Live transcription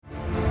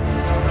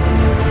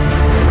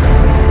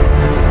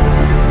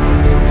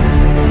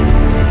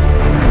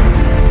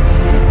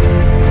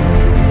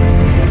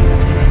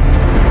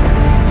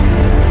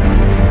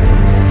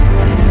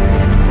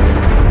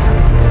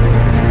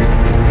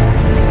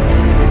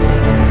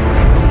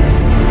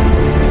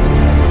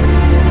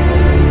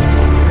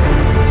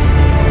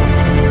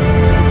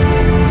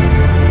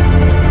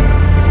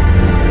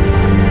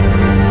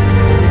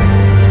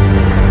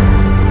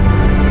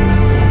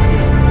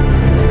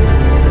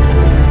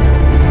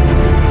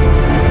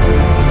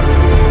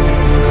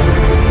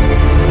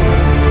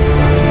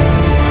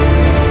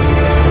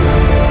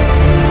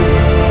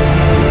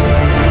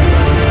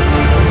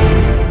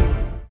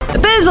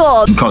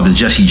Bizzle. I'm called the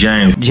Jesse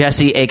James.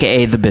 Jesse,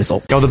 a.k.a. The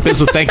Bizzle. Oh, the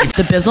Bizzle, thank you.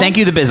 The Bizzle? Thank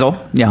you, The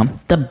Bizzle. Yeah.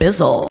 The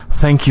Bizzle.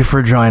 Thank you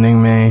for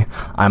joining me.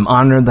 I'm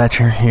honored that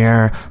you're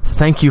here.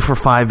 Thank you for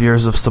 5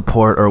 years of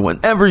support, or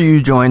whenever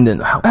you joined in,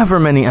 however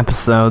many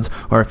episodes,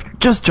 or if you're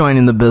just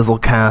joining the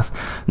Bizzle cast.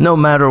 No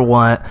matter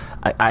what,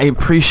 I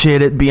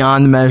appreciate it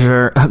beyond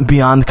measure,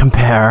 beyond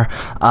compare,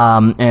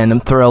 and I'm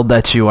thrilled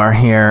that you are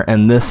here,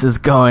 and this is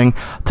going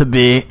to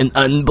be an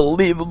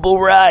unbelievable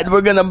ride.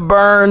 We're gonna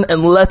burn,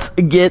 and let's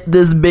get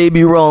this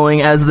baby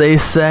rolling, as they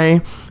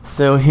say.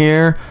 So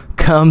here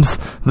comes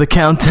the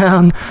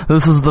countdown.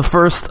 This is the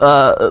first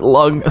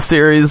long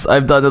series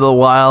I've done in a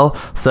while,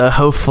 so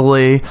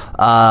hopefully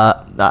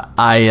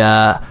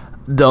I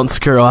don't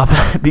screw up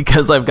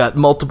because I've got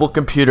multiple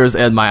computers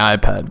and my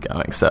iPad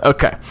going. So,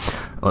 okay,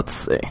 let's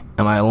see.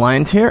 Am I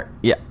aligned here?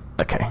 Yeah,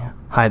 okay.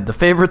 Hide the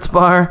favorites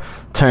bar,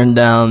 turn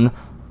down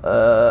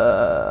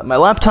my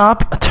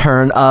laptop,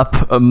 turn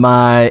up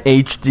my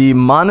HD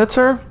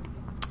monitor.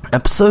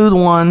 Episode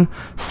 1,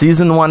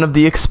 Season 1 of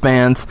The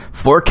Expanse,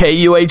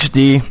 4K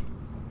UHD,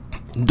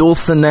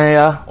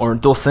 Dulcinea, or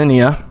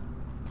Dulcinea.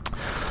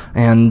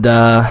 And,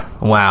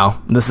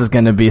 wow, this is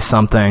going to be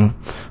something.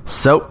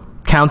 So,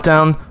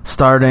 countdown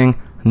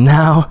starting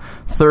now.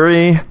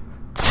 3,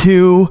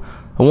 2,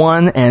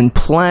 1, and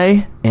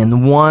play.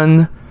 And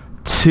 1,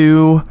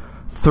 2,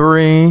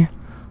 3,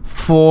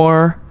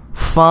 4,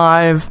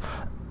 5.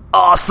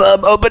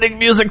 Awesome opening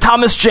music.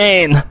 Thomas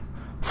Jane,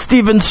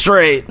 Stephen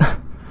Strait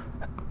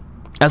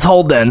as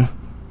Holden.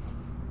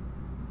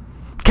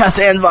 Cass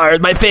Anvar is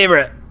my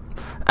favorite.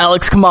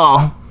 Alex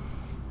Kamal.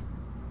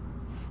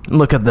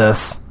 Look at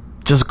this.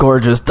 Just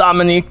gorgeous.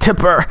 Dominique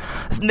Tipper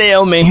as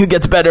Naomi, who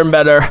gets better and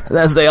better,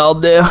 as they all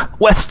do.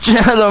 Wes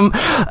Chatham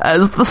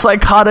as the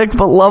psychotic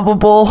but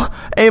lovable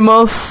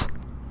Amos.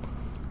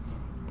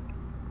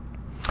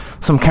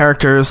 Some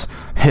characters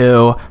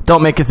who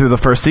don't make it through the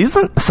first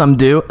season. Some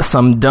do,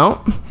 some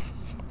don't.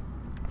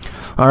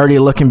 Already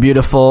looking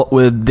beautiful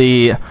with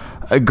the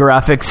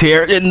graphics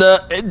here in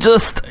the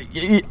just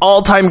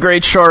all-time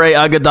great Shohreh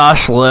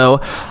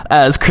Aghdashloo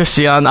as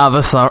Christian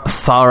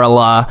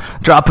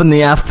Avasarala, dropping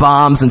the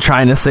F-bombs and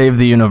trying to save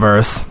the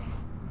universe.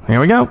 Here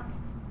we go.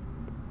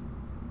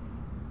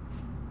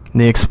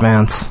 The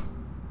Expanse.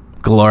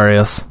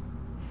 Glorious.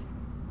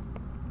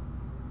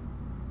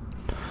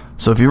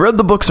 So if you read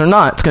the books or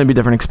not, it's going to be a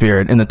different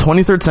experience. In the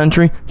 23rd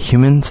century,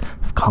 humans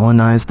have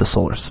colonized the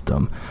solar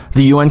system.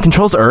 The UN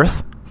controls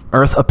Earth.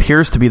 Earth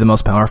appears to be the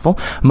most powerful.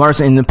 Mars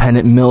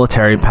independent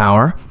military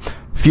power.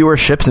 Fewer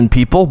ships and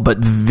people, but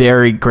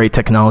very great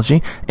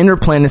technology. Inner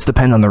planets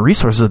depend on the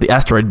resources of the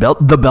asteroid belt.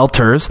 The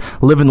Belters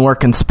live and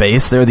work in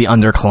space. They're the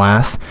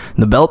underclass.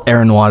 The belt,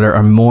 air, and water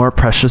are more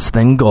precious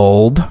than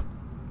gold.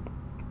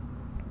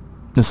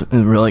 This is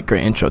a really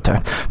great intro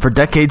text. For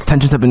decades,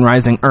 tensions have been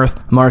rising.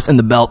 Earth, Mars, and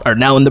the belt are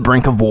now on the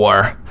brink of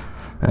war.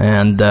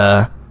 And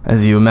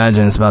as you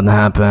imagine, it's about to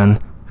happen.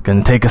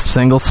 Gonna take a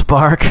single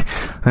spark,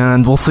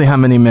 and we'll see how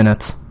many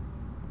minutes.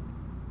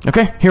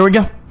 Okay, here we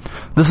go.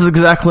 This is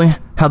exactly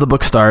how the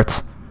book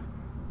starts.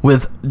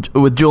 With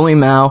Julie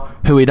Mao,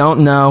 who we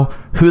don't know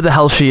who the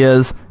hell she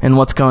is and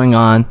what's going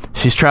on.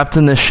 She's trapped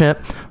in this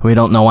ship. We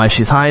don't know why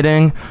she's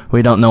hiding.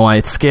 We don't know why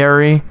it's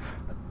scary.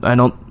 I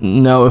don't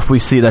know if we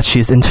see that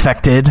she's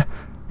infected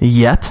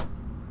yet.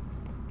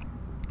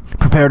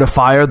 Prepare to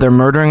fire. They're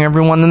murdering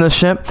everyone in the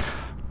ship.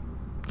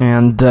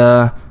 And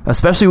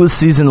especially with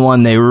Season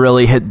 1, they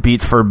really hit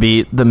beat for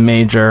beat the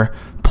major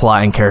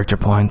plot and character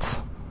points.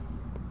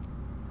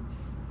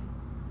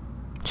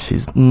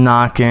 She's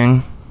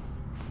knocking.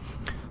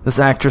 This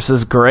actress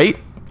is great.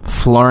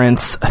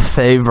 Florence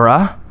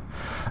Favre.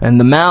 And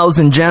the Maos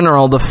in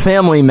general, the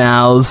family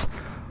Maos,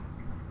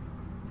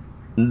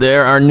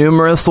 there are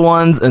numerous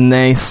ones, and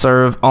they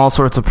serve all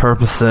sorts of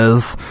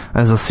purposes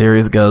as the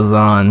series goes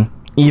on,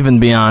 even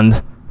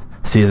beyond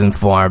Season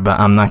 4, but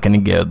I'm not going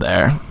to go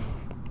there.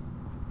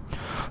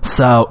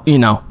 So,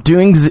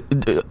 doing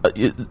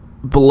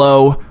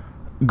below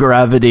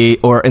gravity,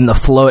 or in the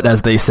float,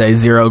 as they say,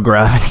 zero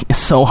gravity, is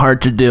so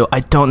hard to do.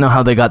 I don't know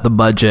how they got the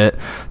budget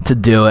to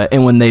do it.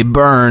 And when they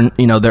burn,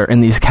 they're in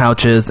these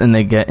couches and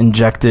they get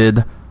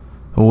injected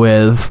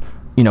with,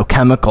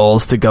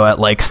 chemicals to go at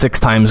like 6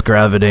 times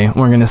gravity.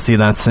 We're going to see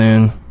that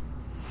soon.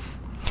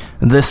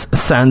 This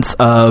sense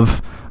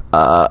of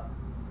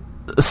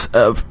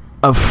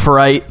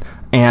fright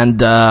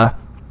and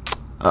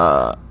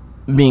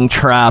being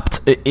trapped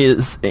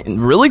it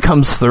really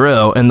comes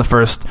through in the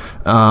first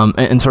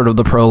in sort of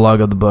the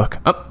prologue of the book.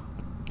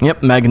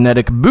 Yep,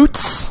 magnetic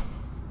boots.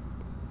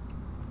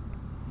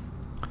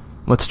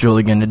 What's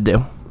Julie gonna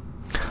do?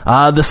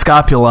 The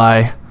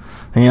scopuli.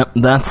 Yep,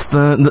 that's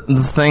the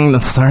thing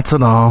that starts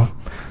it all.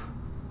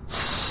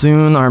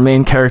 Soon our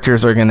main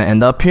characters are gonna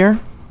end up here,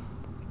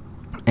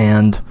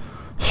 and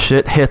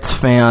shit hits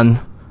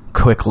fan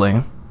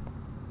quickly.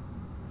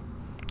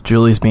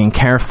 Julie's being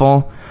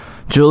careful.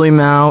 Julie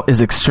Mao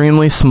is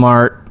extremely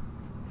smart.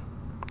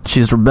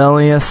 She's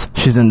rebellious.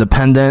 She's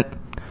independent.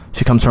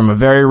 She comes from a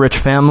very rich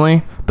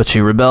family, but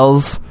she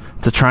rebels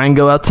to try and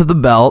go out to the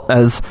belt,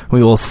 as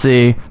we will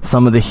see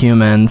some of the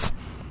humans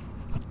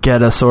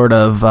get a sort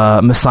of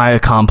messiah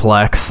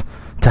complex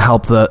to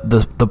help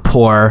the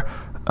poor,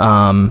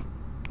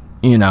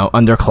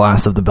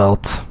 underclass of the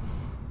belt.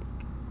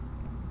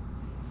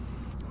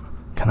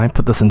 Can I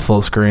put this in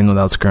full screen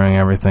without screwing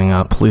everything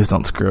up? Please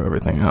don't screw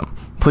everything up.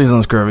 Please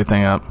don't screw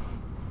everything up.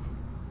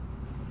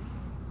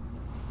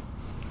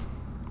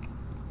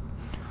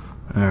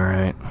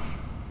 Alright.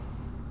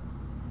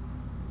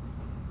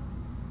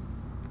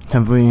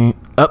 Have we...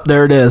 Oh,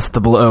 there it is,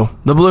 the blue.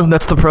 The blue,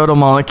 that's the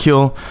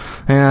proto-molecule.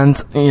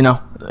 And,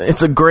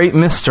 it's a great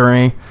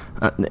mystery.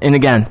 And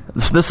again,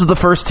 this is the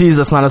first tease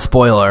that's not a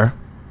spoiler.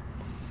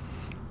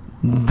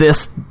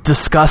 This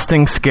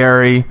disgusting,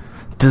 scary,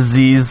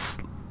 disease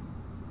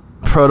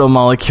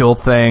proto-molecule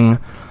thing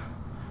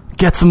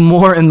gets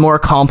more and more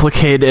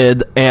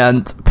complicated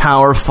and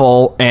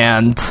powerful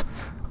and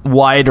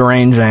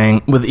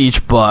wide-ranging with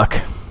each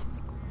book.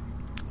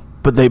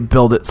 But they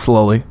build it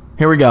slowly.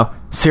 Here we go.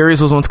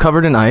 Ceres was once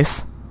covered in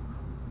ice.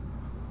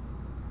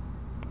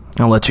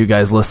 I'll let you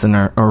guys listen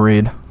or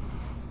read.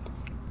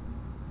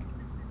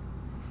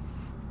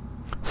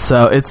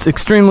 So it's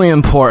extremely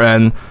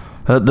important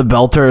that the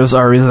Belters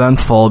are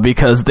resentful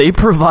because they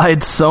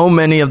provide so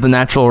many of the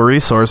natural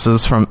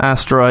resources from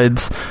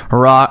asteroids,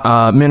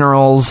 rock,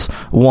 minerals,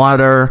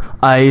 water,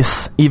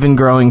 ice, even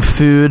growing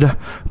food,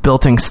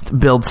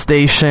 build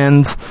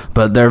stations,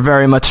 but they're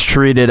very much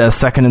treated as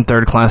second and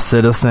third class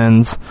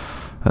citizens.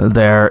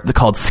 They're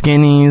called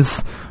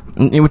skinnies,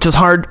 which is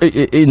hard.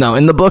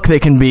 In the book they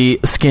can be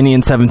skinny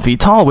and 7 feet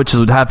tall, which is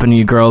what happened when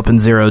you grow up in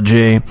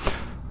 0G.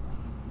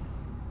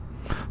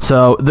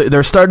 So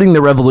they're starting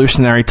the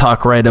revolutionary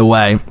talk right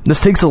away.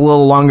 This takes a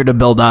little longer to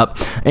build up.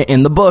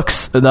 In the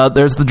books,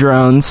 there's the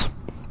drones.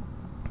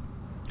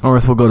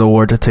 Earth will go to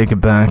war to take it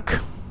back.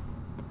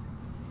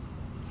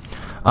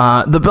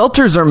 The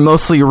Belters are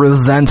mostly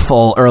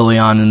resentful early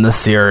on in the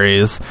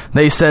series.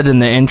 They said in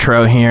the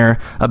intro here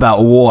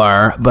about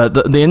war, but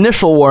the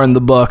initial war in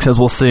the books, as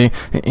we'll see,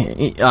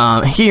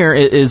 here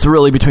is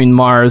really between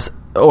Mars,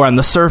 or on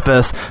the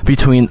surface,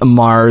 between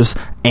Mars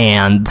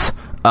and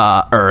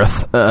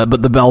Earth.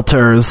 But the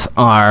Belters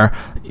are,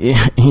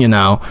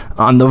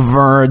 on the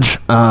verge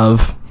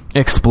of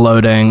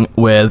exploding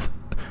with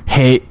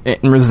hate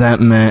and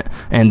resentment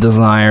and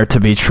desire to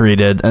be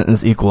treated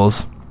as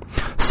equals.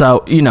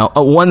 So,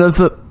 one of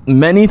the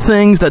many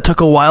things that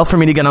took a while for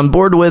me to get on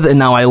board with, and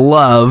now I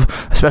love,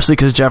 especially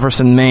because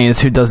Jefferson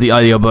Mays, who does the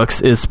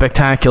audiobooks, is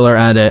spectacular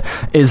at it,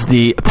 is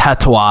the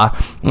patois,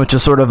 which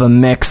is sort of a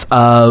mix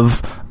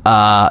of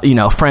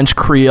French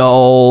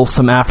Creole,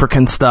 some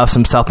African stuff,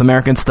 some South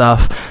American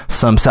stuff,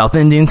 some South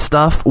Indian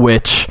stuff,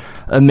 which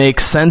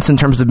makes sense in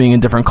terms of being a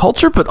different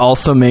culture, but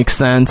also makes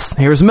sense.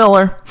 Here's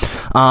Miller.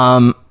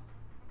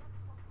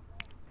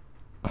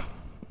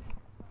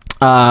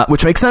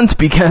 Which makes sense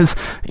because,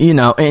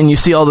 and you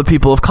see all the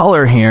people of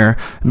color here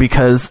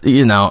because,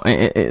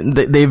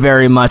 they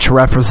very much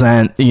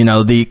represent,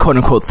 the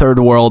quote-unquote third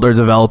world or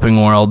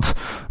developing world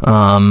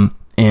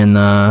in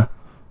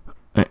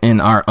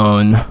our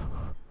own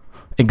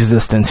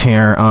existence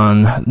here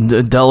on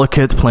the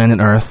delicate planet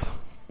Earth.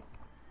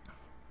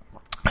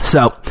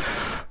 So,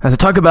 as I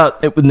talk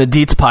about it in the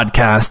Deets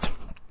podcast,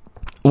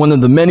 one of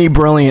the many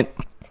brilliant...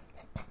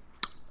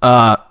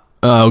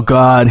 oh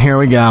God, here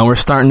we go. We're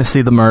starting to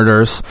see the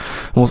murders.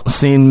 We'll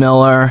see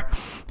Miller.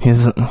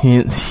 He's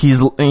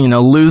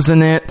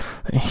losing it.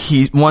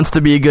 He wants to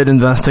be a good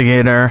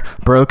investigator.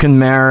 Broken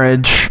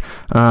marriage.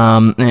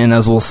 And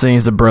as we'll see,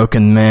 he's a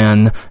broken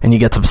man, and he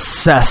gets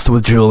obsessed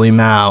with Julie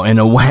Mao in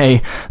a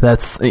way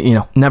that's,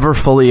 never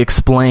fully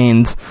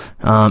explained,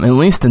 at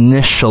least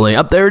initially.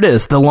 Up there it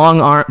is, the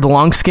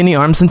long skinny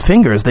arms and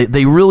fingers.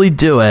 They really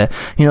do it.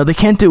 They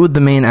can't do it with the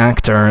main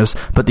actors,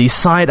 but these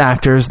side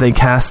actors they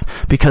cast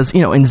because,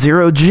 in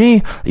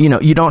 0G,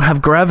 you don't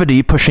have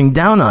gravity pushing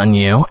down on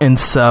you, and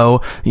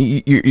so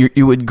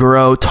you would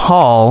grow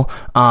tall,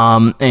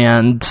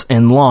 and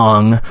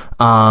long.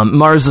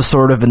 Mars is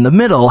sort of in the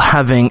middle,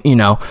 having,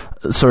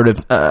 sort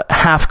of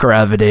half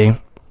gravity,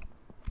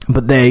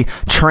 but they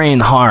train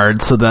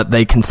hard so that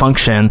they can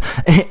function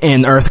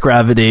in Earth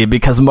gravity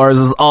because Mars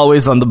is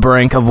always on the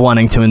brink of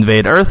wanting to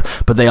invade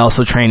Earth, but they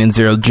also train in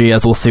 0G,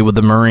 as we'll see with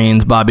the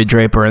Marines, Bobby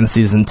Draper in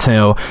Season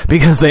 2,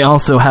 because they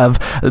also have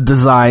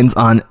designs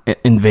on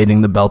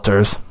invading the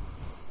Belters.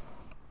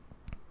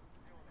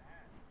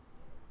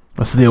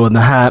 Let's deal with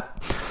the hat.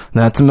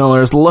 That's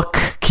Miller's look.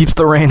 Keeps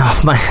the rain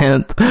off my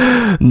head.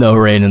 No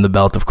rain in the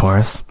belt, of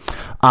course.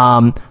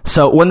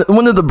 So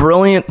one of the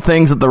brilliant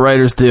things that the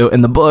writers do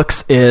in the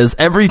books is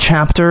every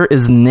chapter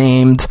is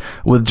named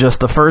with just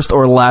the first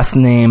or last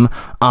name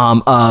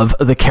of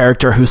the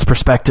character whose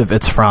perspective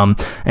it's from.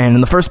 And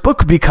in the first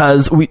book,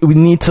 because we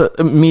need to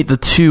meet the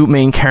two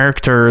main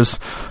characters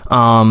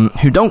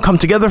who don't come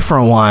together for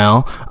a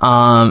while,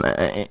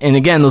 and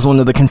again, was one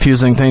of the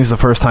confusing things the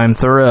first time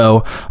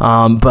through.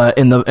 But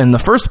in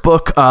the first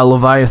book,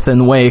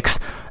 Leviathan Wakes,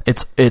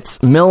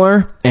 it's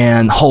Miller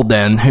and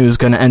Holden who's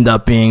going to end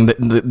up being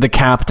the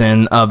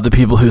captain of the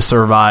people who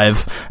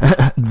survive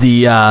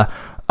the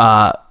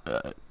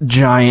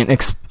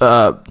giant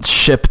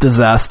ship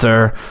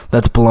disaster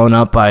that's blown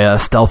up by a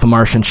stealth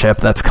Martian ship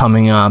that's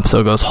coming up.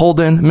 So it goes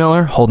Holden,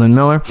 Miller.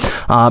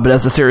 But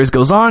as the series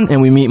goes on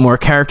and we meet more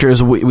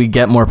characters, we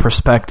get more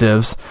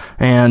perspectives.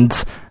 And,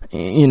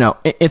 you know,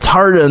 it's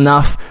hard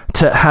enough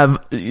to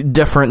have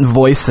different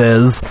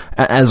voices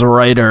as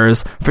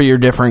writers for your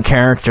different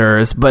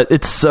characters, but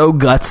it's so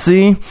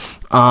gutsy.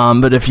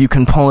 But if you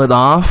can pull it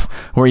off,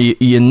 where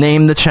you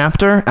name the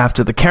chapter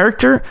after the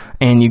character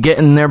and you get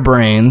in their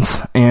brains,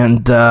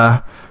 and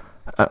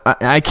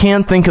I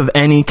can't think of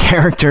any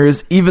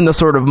characters, even the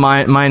sort of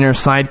minor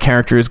side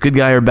characters, good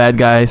guy or bad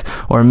guys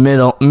or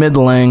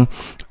middling.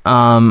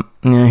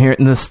 Here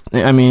this,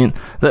 I mean,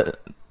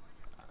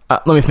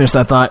 let me finish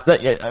that thought.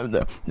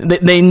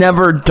 They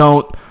never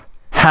don't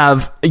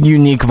have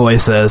unique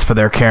voices for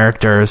their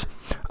characters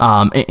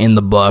in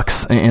the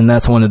books, and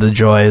that's one of the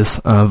joys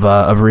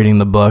of reading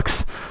the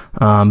books.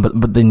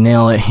 But they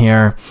nail it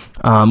here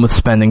with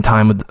spending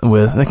time with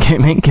the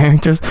main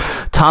characters.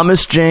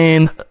 Thomas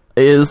Jane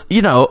is,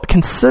 you know,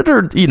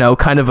 considered, you know,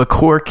 kind of a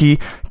quirky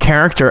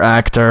character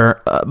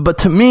actor, but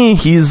to me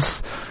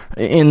he's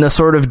in the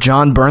sort of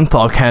John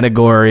Bernthal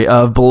category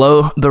of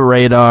below the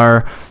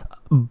radar,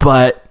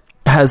 but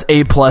has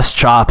A+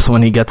 chops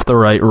when he gets the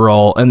right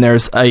role, and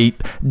there's a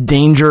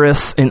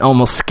dangerous and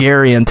almost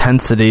scary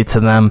intensity to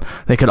them.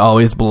 They could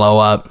always blow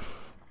up.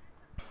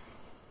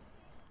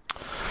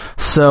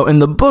 So in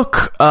the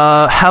book,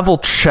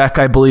 Havlicek,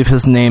 I believe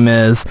his name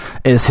is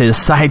his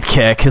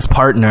sidekick, his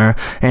partner,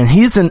 and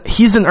he's an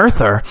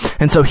Earther,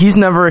 and so he's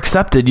never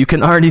accepted. You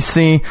can already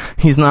see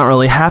he's not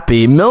really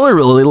happy. Miller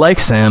really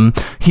likes him.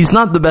 He's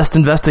not the best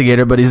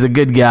investigator, but he's a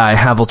good guy,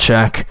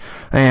 Havlicek,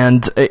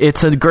 and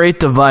it's a great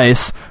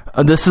device.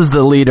 This is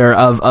the leader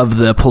of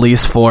the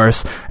police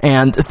force,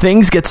 and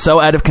things get so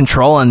out of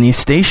control on these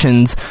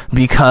stations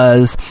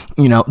because,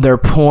 you know, they're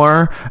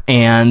poor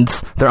and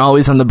they're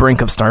always on the brink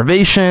of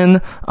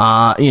starvation.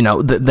 You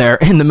know, they're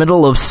in the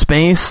middle of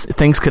space.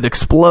 Things could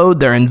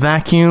explode. They're in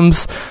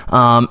vacuums.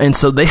 And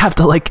so they have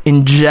to, like,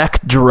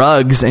 inject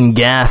drugs and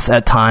gas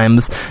at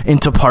times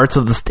into parts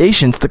of the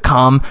stations to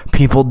calm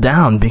people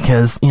down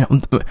because, you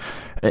know,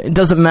 it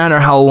doesn't matter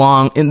how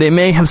long, and they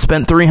may have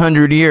spent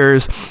 300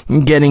 years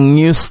getting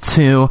used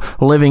to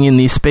living in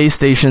these space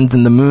stations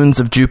in the moons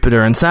of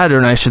Jupiter and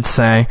Saturn, I should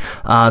say.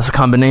 It's a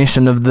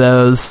combination of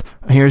those.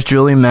 Here's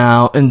Julie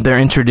Mao, and they're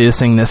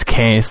introducing this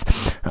case.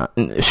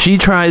 She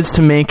tries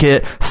to make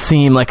it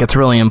seem like it's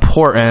really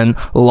important.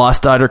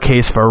 Lost daughter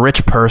case for a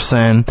rich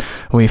person.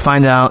 We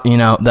find out, you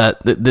know,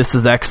 that this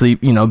is actually,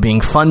 you know, being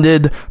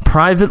funded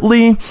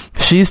privately.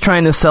 She's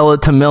trying to sell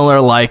it to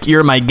Miller like,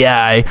 you're my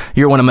guy,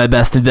 you're one of my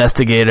best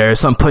investigators,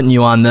 so I'm putting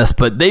you on this,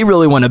 but they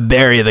really want to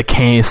bury the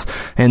case.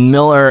 And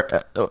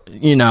Miller,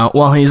 you know,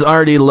 while he's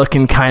already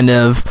looking kind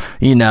of,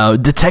 you know,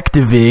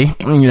 detective-y,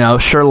 you know,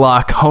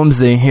 Sherlock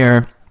Holmesy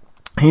here,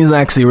 he's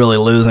actually really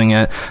losing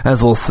it,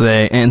 as we'll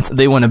say, and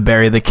they want to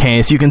bury the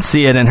case. You can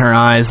see it in her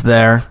eyes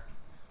there.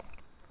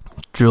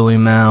 Julie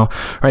Mao.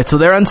 Right, so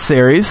they're on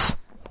Ceres.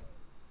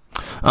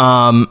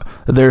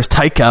 There's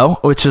Tycho,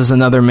 which is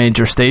another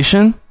major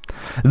station.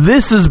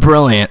 This is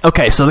brilliant.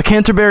 Okay, so the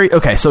Canterbury...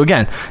 Okay, so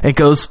again, it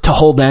goes to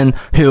Holden,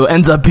 who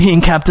ends up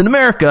being Captain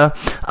America.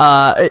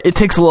 It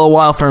takes a little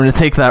while for him to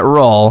take that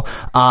role.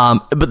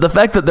 But the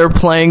fact that they're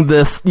playing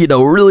this, you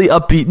know, really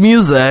upbeat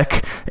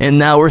music, and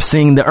now we're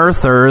seeing the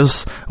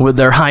Earthers with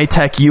their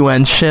high-tech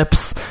UN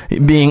ships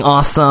being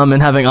awesome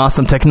and having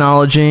awesome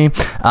technology.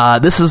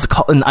 This is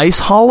called an ice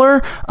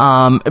hauler,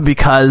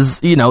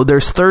 because, you know,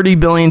 there's 30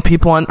 billion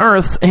people on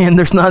Earth, and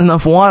there's not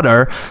enough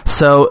water.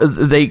 So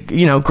they,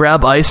 you know,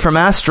 grab ice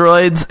from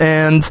asteroids,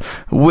 and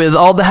with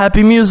all the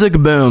happy music,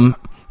 boom,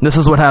 this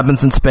is what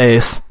happens in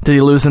space. Did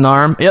he lose an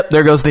arm? Yep,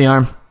 there goes the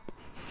arm.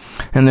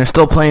 And they're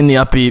still playing the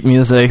upbeat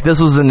music.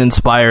 This was an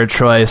inspired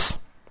choice.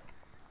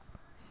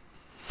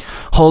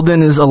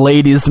 Holden is a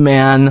ladies'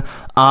 man,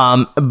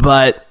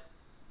 but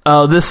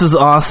oh, this is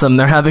awesome.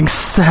 They're having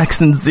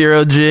sex in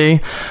Zero G.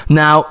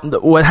 Now,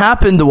 what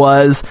happened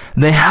was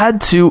they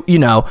had to, you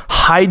know,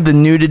 hide the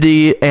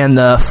nudity and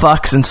the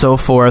fucks and so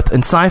forth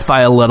in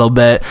sci-fi a little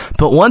bit.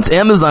 But once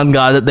Amazon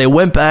got it, they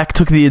went back,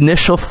 took the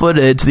initial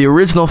footage, the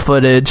original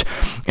footage,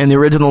 and the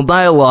original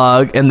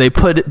dialogue, and they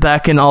put it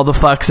back in all the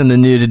fucks and the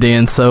nudity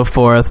and so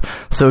forth.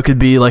 So it could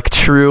be like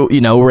true,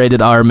 you know,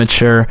 rated R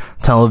mature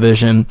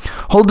television.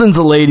 Holden's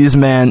a ladies'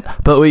 man,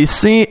 but we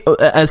see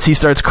as he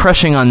starts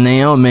crushing on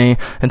Naomi,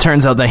 it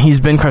turns out that he's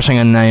been crushing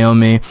on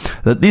Naomi,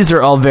 that these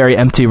are all very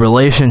empty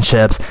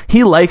relationships.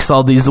 He likes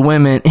all these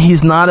women.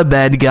 He's not a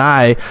bad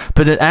guy,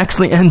 but it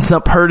actually ends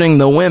up hurting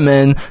the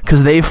women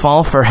because they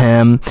fall for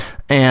him.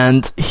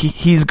 And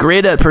he's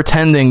great at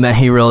pretending that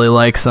he really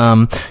likes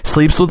them.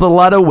 Sleeps with a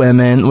lot of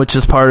women, which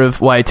is part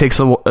of why it takes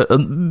a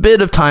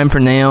bit of time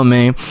for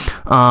Naomi,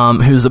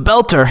 who's a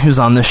belter, who's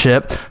on the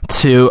ship,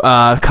 to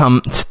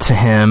come to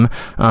him.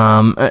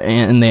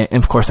 And they,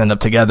 of course, end up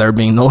together,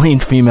 being the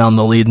lead female and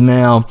the lead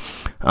male.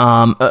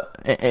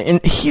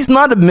 And he's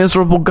not a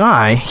miserable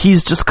guy.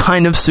 He's just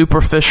kind of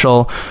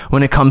superficial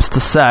when it comes to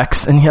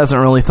sex, and he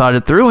hasn't really thought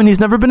it through, and he's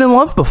never been in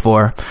love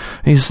before.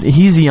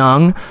 He's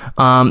young.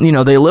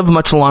 They live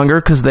much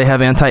longer because they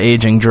have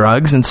anti-aging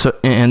drugs,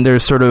 and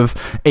there's sort of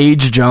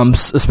age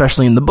jumps,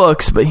 especially in the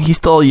books, but he's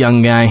still a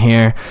young guy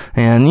here.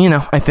 And,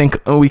 I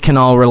think we can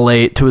all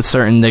relate to a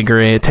certain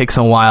degree. It takes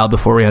a while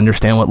before we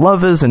understand what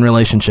love is in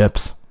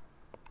relationships.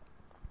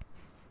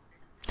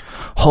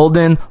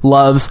 Holden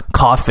loves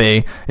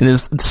coffee, and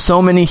there's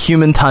so many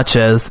human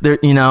touches. There,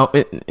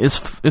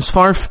 as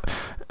far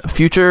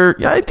future,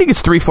 I think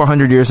it's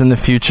 300-400 years in the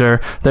future.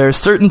 There are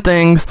certain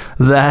things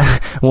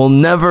that will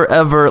never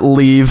ever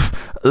leave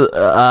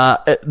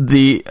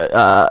the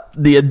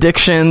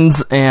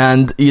addictions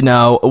and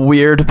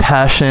weird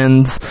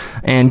passions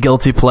and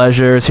guilty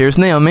pleasures. Here's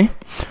Naomi.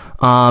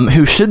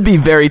 Who should be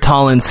very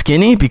tall and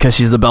skinny because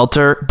she's a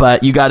belter,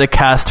 but you got to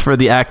cast for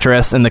the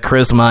actress and the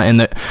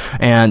charisma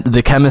and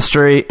the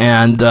chemistry,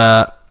 and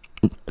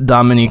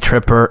Dominique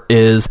Tripper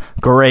is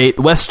great.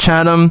 Wes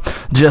Chatham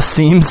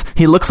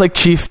he looks like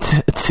Chief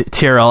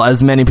Tyrrell,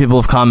 as many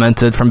people have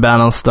commented from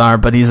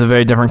Battlestar, but he's a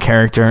very different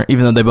character,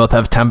 even though they both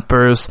have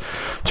tempers.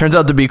 Turns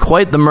out to be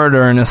quite the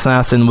murderer and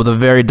assassin with a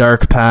very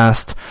dark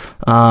past,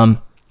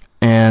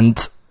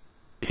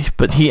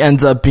 but he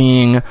ends up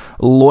being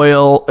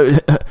loyal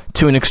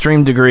to an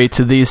extreme degree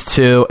to these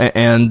two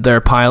and their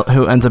pilot,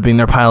 who ends up being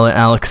their pilot,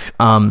 Alex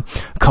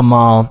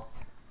Kamal,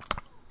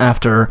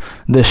 after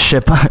this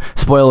ship,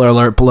 spoiler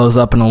alert, blows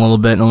up in a little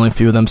bit and only a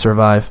few of them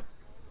survive.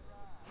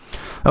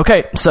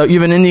 Okay, so you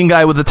have an Indian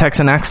guy with a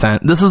Texan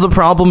accent. This is a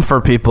problem for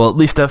people, at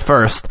least at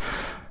first.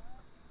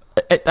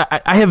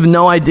 I have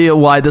no idea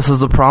why this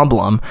is a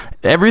problem.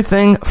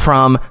 Everything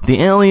from the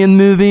Alien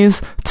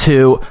movies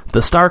to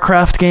the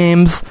StarCraft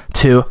games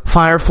to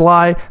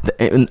Firefly,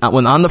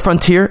 when on the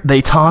frontier,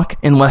 they talk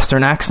in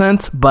Western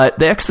accents, but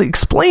they actually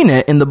explain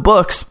it in the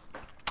books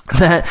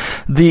that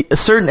the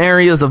certain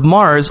areas of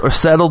Mars are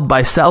settled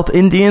by South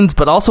Indians,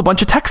 but also a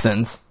bunch of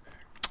Texans,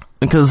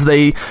 because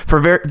they, for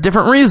very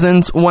different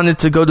reasons, wanted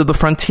to go to the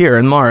frontier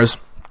in Mars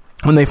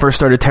when they first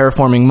started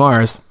terraforming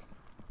Mars.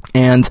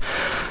 And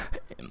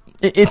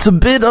it's a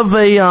bit of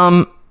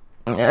a,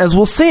 as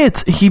we'll say,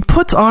 he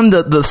puts on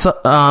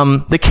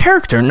the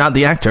character, not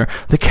the actor,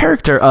 the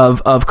character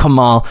of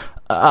Kamal.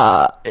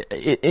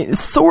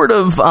 It's sort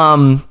of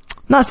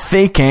not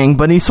faking,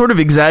 but he sort of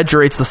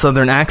exaggerates the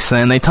southern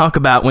accent. They talk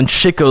about when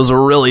shit goes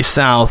really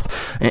south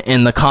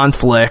in the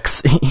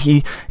conflicts,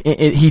 he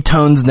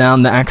tones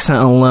down the accent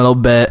a little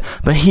bit,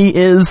 but he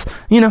is,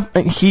 he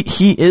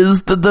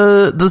is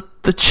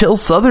the chill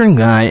southern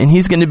guy, and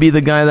he's going to be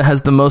the guy that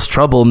has the most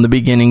trouble in the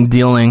beginning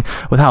dealing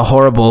with how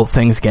horrible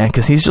things get,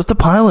 because he's just a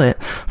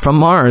pilot from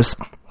Mars.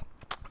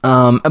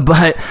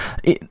 But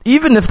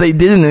even if they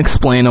didn't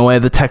explain away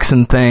the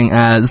Texan thing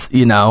as,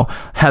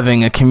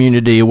 having a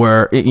community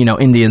where,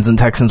 Indians and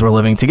Texans were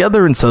living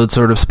together, and so it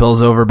sort of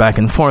spills over back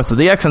and forth with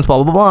the accents,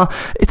 blah, blah, blah,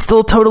 it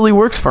still totally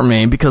works for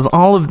me, because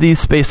all of these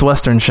space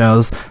western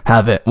shows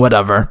have it,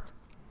 whatever.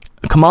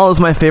 Kamal is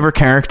my favorite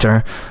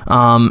character,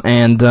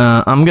 and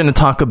I'm going to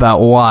talk about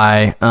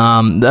why.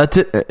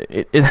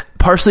 It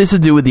partially has to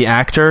do with the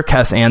actor,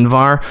 Cass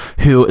Anvar,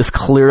 who is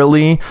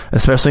clearly,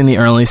 especially in the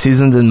early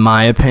seasons, in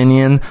my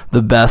opinion,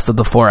 the best of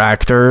the four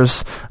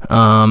actors.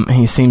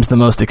 He seems the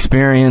most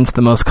experienced,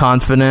 the most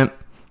confident.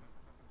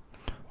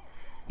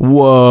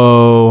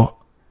 Whoa.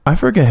 I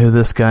forget who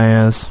this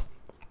guy is.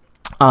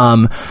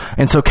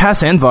 And so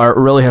Cass Anvar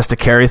really has to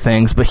carry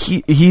things, but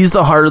he's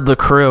the heart of the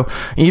crew.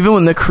 Even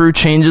when the crew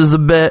changes a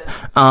bit,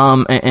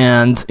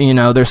 and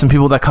there's some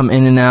people that come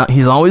in and out,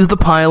 he's always the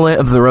pilot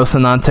of the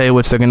Rocinante,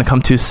 which they're going to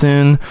come to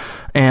soon,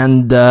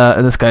 and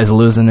this guy's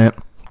losing it.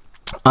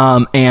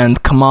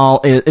 And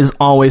Kamal is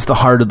always the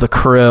heart of the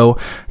crew.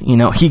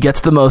 He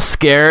gets the most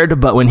scared,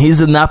 but when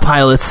he's in that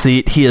pilot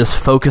seat, he is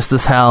focused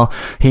as hell.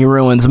 He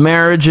ruins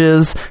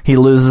marriages. He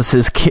loses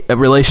his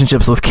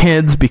relationships with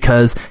kids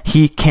because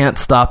he can't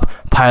stop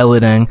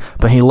piloting,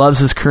 but he loves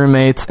his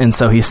crewmates, and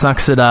so he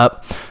sucks it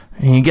up.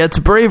 He gets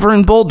braver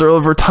and bolder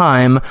over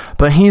time,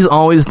 but he's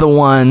always the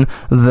one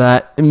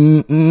that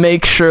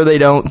makes sure they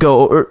don't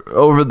go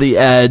over the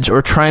edge,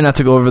 or try not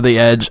to go over the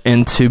edge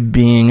into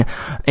being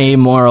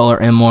amoral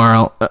or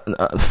immoral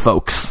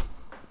folks.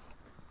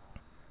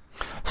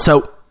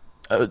 So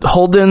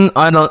Holden,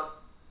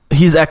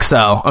 he's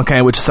XO,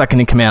 okay, which is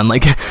second in command,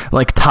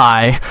 like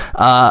Ty,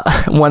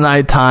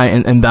 One-Eyed Ty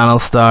in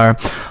Battlestar.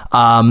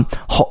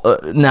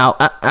 Now,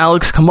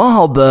 Alex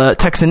Kamal, the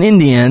Texan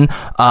Indian,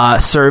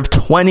 served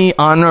 20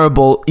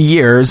 honorable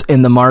years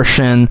in the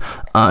Martian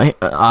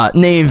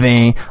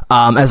Navy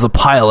as a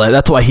pilot.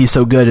 That's why he's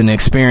so good and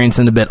experienced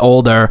and a bit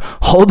older.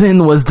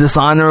 Holden was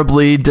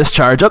dishonorably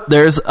discharged.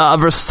 There's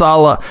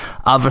Avasarala,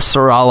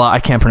 I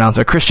can't pronounce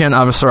her, Christian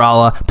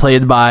Avasarala,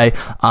 played by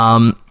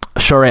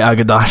Shohreh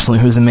Aghdashloo,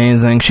 who's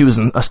amazing. She was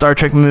in a Star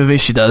Trek movie.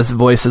 She does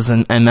voices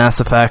in Mass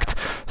Effect.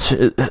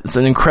 It's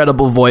an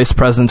incredible voice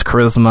presence,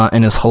 charisma,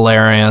 and is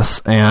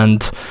hilarious.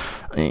 And,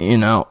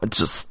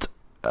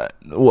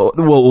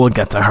 we'll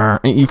get to her.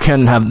 You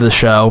couldn't have the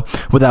show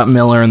without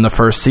Miller in the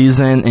first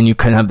season, and you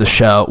couldn't have the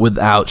show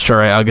without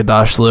Shohreh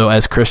Aghdashloo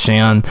as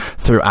Christian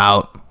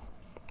throughout.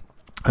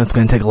 It's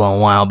going to take a little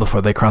while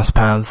before they cross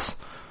paths.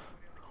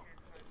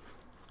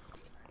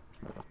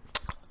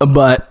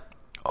 But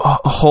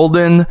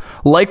Holden,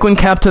 like when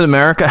Captain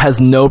America has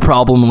no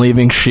problem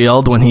leaving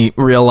S.H.I.E.L.D. when he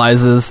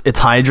realizes it's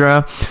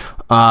Hydra,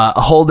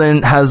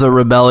 Holden has a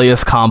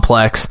rebellious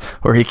complex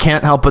where he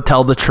can't help but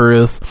tell the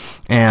truth,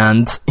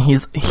 and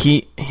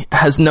he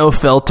has no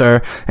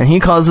filter, and he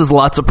causes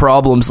lots of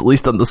problems, at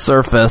least on the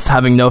surface,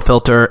 having no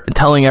filter,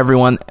 telling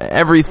everyone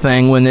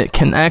everything when it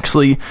can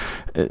actually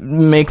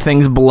make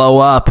things blow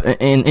up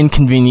in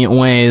inconvenient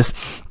ways.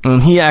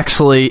 And he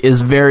actually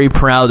is very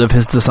proud of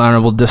his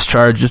dishonorable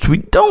discharge, which we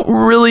don't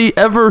really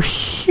ever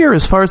hear,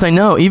 as far as I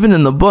know, even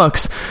in the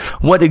books,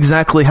 what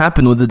exactly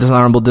happened with the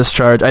dishonorable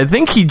discharge. I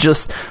think he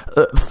just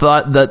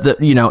thought that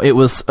it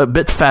was a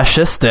bit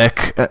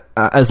fascistic,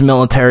 as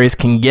militaries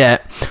can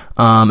get,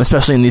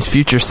 especially in these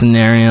future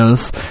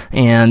scenarios,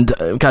 and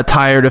got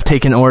tired of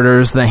taking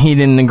orders that he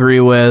didn't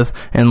agree with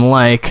and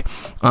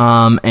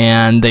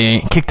and they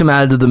kicked him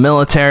out of the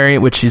military,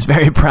 which he's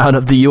very proud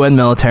of, the UN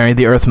military,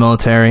 the Earth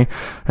military,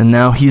 and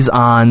now he's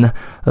on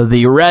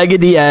the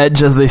raggedy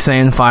edge, as they say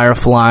in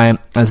Firefly,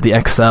 as the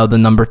XO, the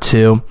number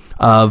 2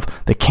 of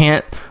they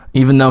can't.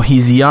 Even though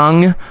he's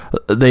young,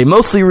 they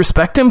mostly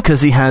respect him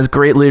because he has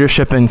great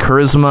leadership and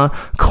charisma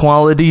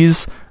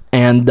qualities,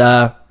 and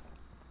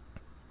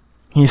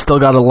he's still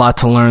got a lot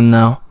to learn,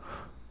 though.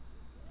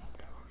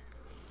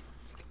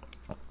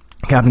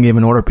 Captain gave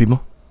an order,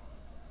 people.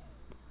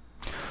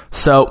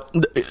 So,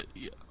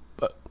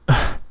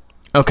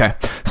 okay.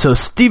 So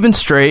Stephen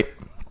Strait,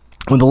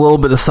 with a little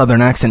bit of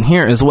Southern accent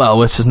here as well,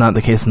 which is not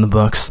the case in the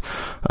books.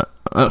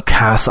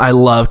 Cass, I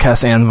love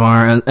Cass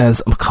Anvar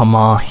as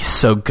Kamal. He's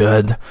so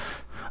good.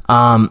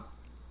 At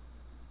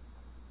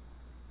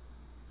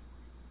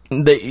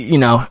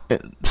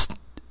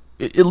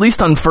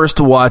least on first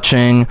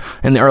watching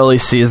in the early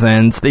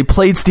seasons, they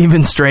played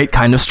Stephen Strait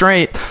kind of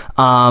straight.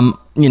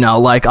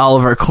 Like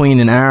Oliver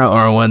Queen in Arrow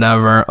or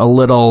whatever, a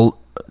little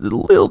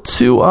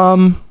too,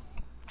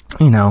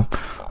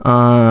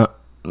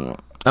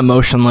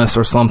 emotionless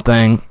or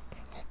something.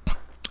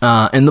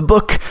 In the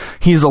book,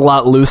 he's a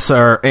lot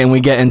looser, and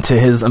we get into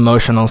his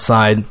emotional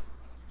side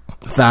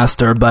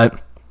faster, but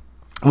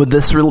with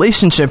this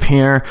relationship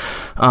here,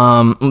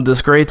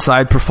 this great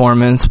side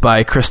performance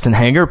by Kristen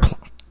Hager,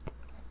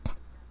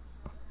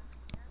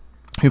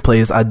 who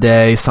plays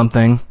Ade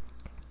something,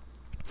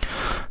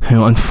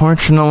 who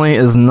unfortunately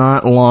is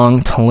not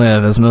long to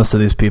live, as most of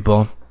these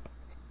people.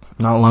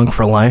 Not long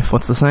for life,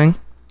 what's the saying?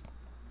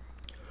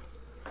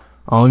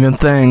 All good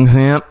things,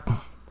 yep.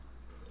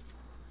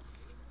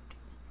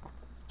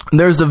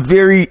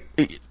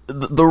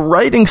 The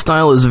writing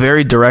style is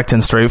very direct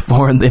and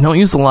straightforward. They don't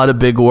use a lot of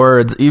big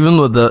words, even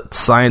with the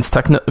science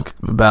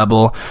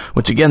technobabble,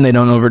 which again they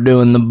don't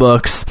overdo in the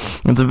books.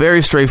 It's a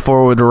very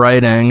straightforward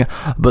writing,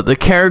 but the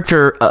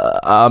character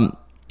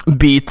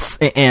beats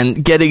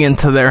and getting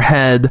into their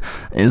head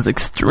is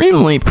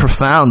extremely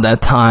profound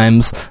at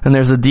times, and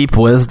there's a deep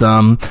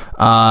wisdom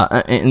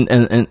in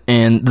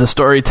the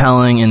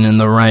storytelling and in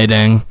the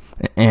writing,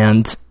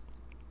 and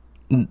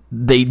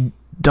they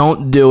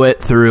don't do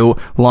it through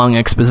long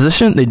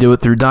exposition. They do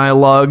it through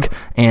dialogue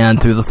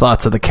and through the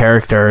thoughts of the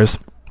characters.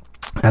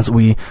 As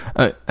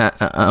I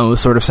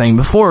was sort of saying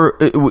before,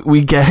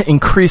 we get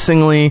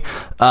increasingly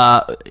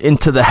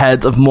into the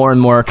heads of more and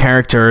more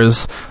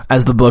characters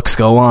as the books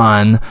go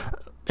on.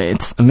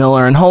 It's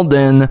Miller and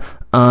Holden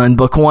in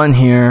book 1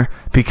 here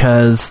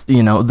because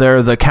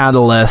they're the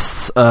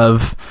catalysts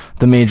of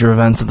the major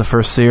events of the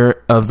first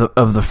of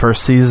the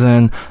first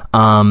season.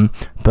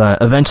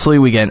 But eventually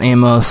we get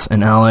Amos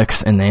and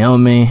Alex and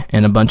Naomi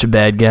and a bunch of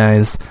bad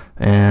guys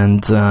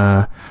and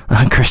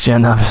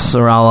Christiana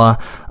Viscerala,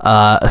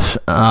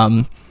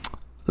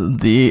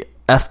 the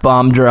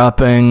F-bomb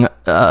dropping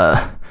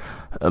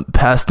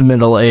past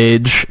middle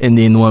age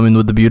Indian woman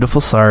with the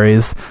beautiful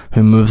saris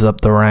who moves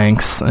up the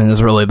ranks and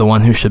is really the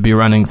one who should be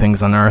running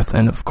things on Earth,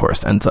 and of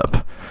course ends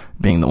up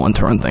being the one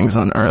to run things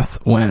on Earth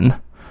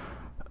when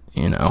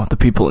the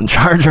people in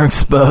charge are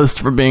exposed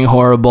for being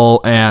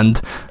horrible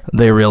and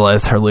they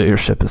realize her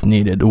leadership is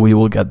needed. We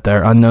will get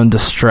there. Unknown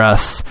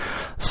distress.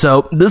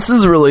 So this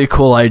is a really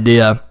cool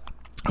idea,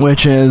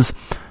 which is,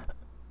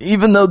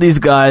 even though these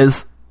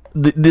guys,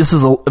 this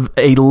is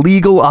a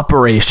legal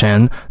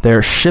operation,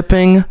 they're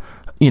shipping,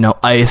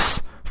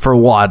 ice for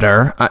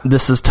water.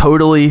 This is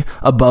totally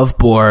above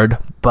board,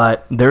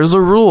 but there's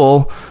a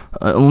rule,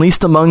 at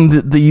least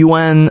among the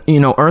UN,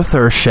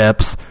 Earther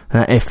ships,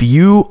 if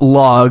you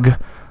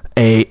log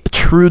a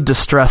true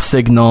distress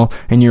signal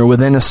and you're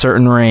within a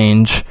certain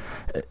range,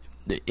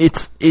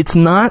 it's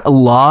not a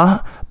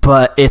law,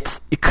 but it's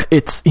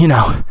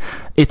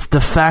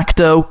de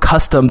facto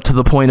custom to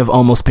the point of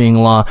almost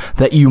being law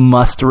that you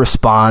must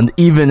respond,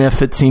 even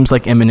if it seems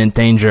like imminent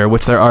danger,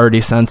 which they're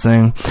already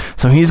sensing.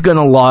 So he's going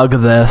to log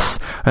this,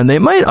 and they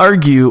might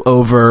argue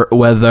over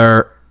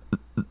whether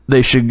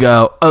they should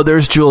go, oh,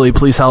 there's Julie,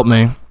 please help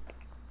me.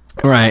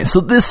 Right, so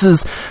this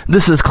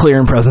is clear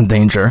and present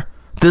danger.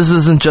 This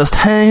isn't just,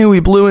 hey, we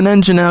blew an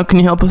engine out, can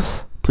you help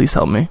us? Please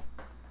help me.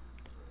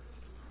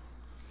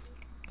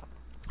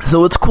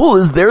 So what's cool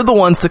is they're the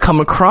ones to come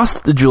across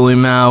the Julie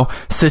Mao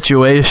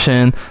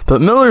situation,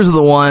 but Miller's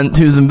the one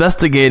who's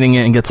investigating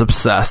it and gets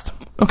obsessed.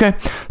 Okay,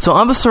 so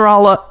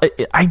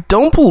Avasarala, I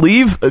don't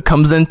believe it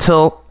comes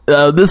until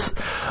this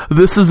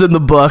is in the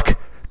book.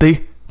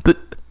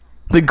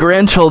 The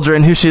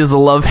grandchildren who she has a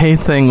love-hate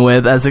thing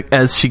with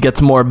as she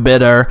gets more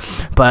bitter,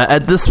 but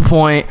at this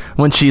point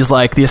when she's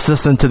like the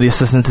assistant to the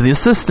assistant to the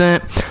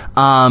assistant,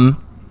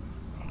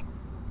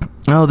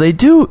 they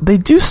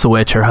do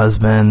switch her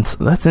husband.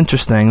 That's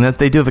interesting. That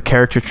they do have a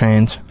character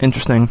change.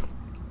 Interesting.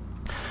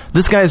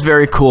 This guy is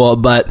very cool,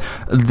 but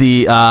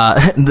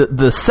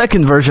the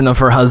second version of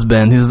her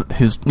husband,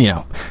 who's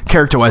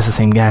character-wise the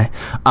same guy,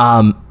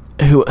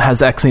 who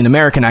has actually an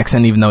American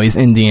accent even though he's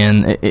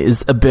Indian,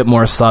 is a bit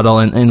more subtle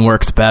and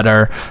works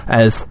better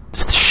as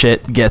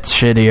shit gets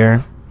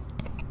shittier.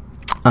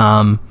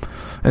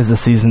 As the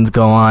seasons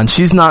go on.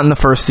 She's not in the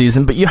first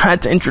season, but you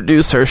had to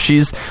introduce her.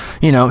 She's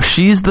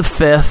the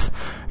fifth.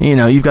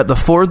 You've got the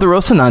four of the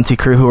Rocinante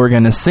crew who we're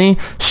going to see.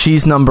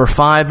 She's number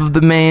 5 of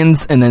the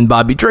mains, and then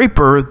Bobby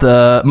Draper,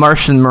 the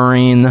Martian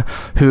Marine,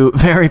 who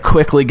very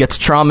quickly gets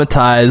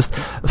traumatized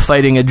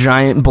fighting a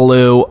giant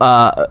blue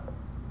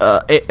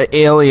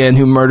alien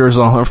who murders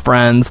all her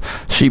friends.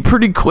 She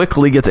pretty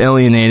quickly gets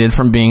alienated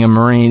from being a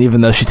Marine, even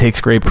though she takes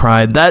great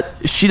pride.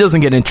 That she doesn't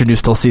get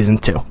introduced till season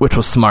 2, which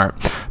was smart.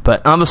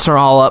 But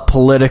Avasarala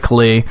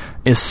politically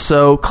is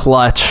so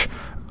clutch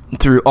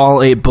through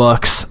all 8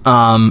 books.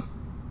 Oh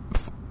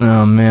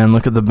man,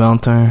 look at the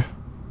Belter.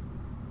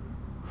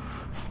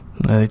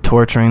 They're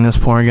torturing this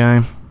poor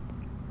guy.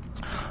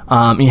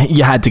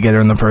 You had to get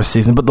her in the first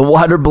season, but the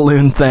water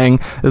balloon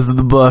thing is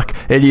the book,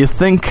 and you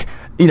think,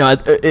 in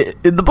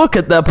the book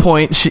at that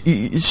point,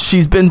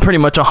 she's been pretty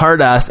much a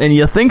hard ass, and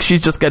you think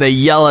she's just going to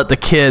yell at the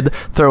kid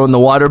throwing the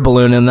water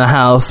balloon in the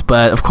house,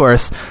 but of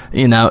course,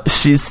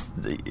 she's,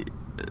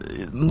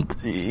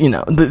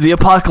 the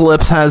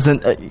apocalypse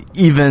hasn't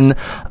even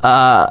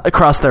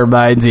crossed their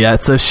minds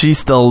yet, so she's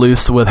still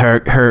loose with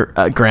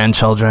her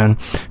grandchildren,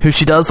 who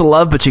she does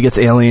love, but she gets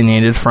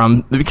alienated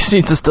from, because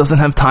she just doesn't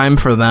have time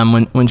for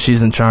them when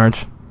she's in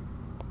charge.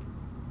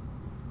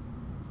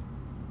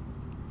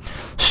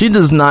 She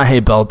does not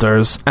hate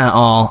Belters at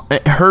all.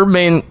 Her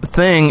main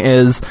thing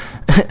is,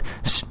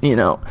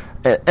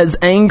 as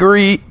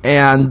angry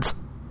and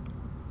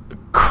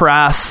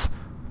crass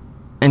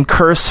and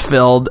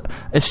curse-filled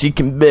as she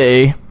can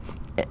be,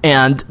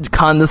 and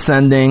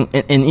condescending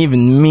and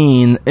even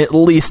mean, at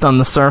least on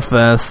the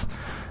surface,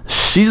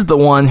 she's the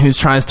one who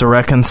tries to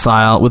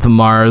reconcile with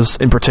Mars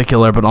in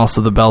particular, but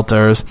also the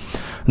Belters.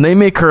 And they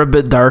make her a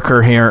bit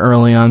darker here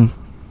early on.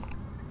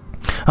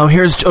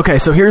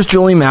 Here's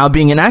Julie Mao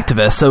being an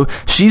activist. So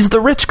she's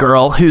the rich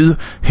girl who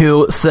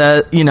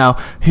said,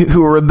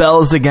 who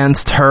rebels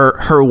against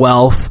her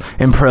wealth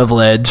and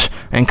privilege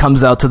and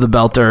comes out to the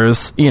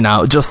Belters,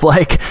 just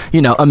like,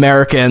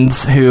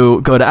 Americans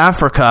who go to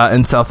Africa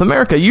and South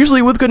America,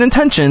 usually with good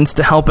intentions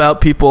to help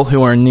out people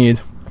who are in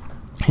need.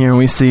 Here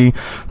we see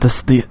the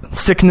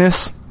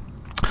sickness.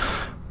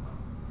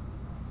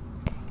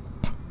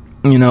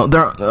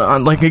 They're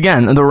like,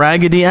 again, the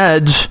raggedy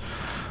edge.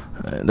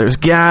 There's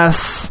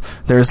gas,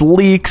 there's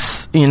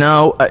leaks,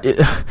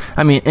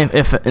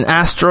 if an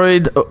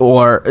asteroid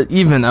or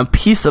even a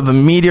piece of a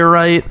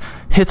meteorite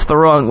hits the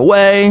wrong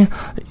way,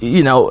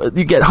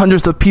 you get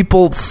hundreds of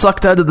people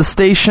sucked out of the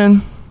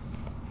station.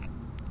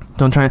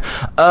 Don't try.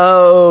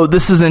 Oh,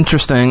 this is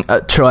interesting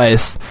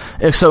choice.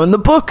 So in the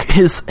book,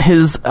 his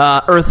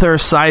Earther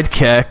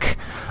sidekick,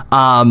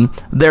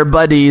 they're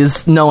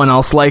buddies. No one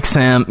else likes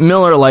him.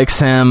 Miller likes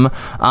him,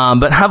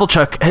 but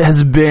Havlicek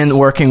has been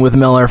working with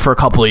Miller for a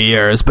couple of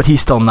years, but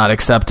he's still not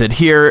accepted.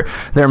 Here,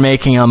 they're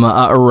making him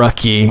a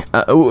rookie,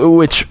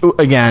 which,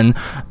 again,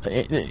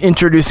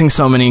 introducing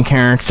so many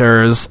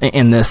characters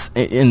in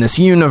this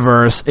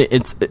universe,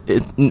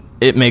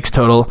 it makes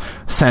total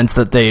sense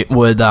that they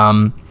would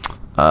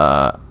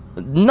not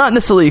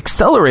necessarily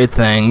accelerate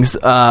things,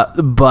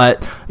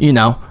 but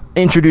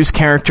introduce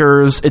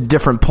characters at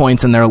different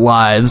points in their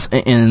lives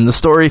in the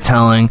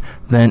storytelling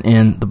than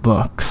in the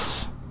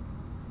books.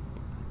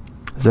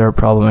 Is there a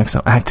problem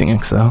acting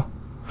XO?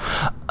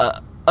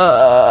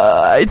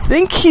 I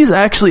think he's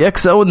actually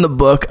XO in the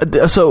book.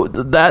 So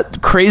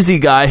that crazy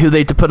guy who they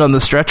had to put on the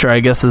stretcher,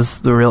 I guess,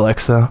 is the real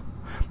XO.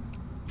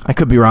 I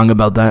could be wrong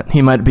about that.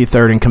 He might be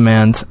third in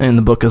command in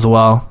the book as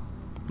well,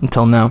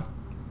 until now.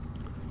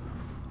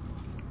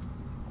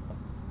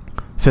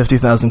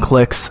 50,000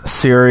 clicks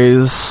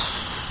series.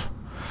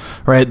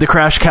 Right, the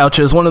crash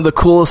couches, one of the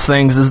coolest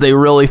things is they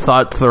really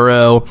thought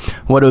through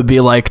what it would be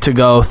like to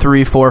go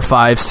 3, 4,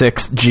 5,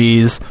 6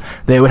 Gs.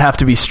 They would have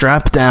to be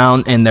strapped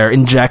down and they're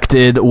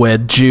injected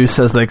with juice,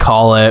 as they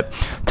call it,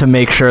 to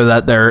make sure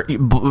that their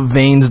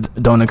veins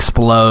don't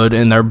explode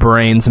and their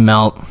brains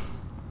melt.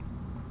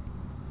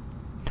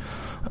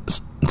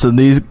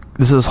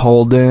 This is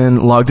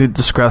Holden, logged a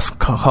distress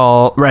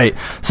call. Right.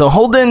 So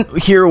Holden,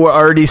 here we're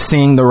already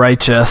seeing the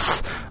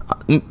righteous,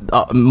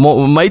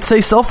 might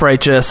say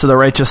self-righteous, to the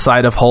righteous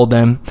side of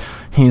Holden.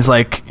 He's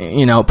like,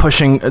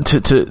 pushing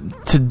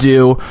to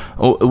do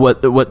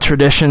what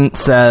tradition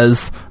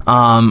says,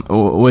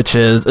 which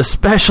is,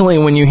 especially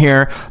when you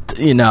hear,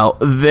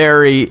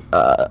 very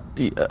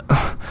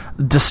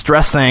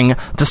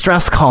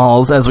distress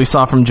calls, as we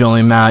saw from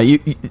Julie Mao.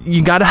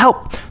 You got to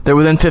help. They're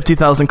within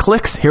 50,000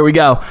 clicks. Here we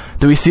go.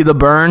 Do we see the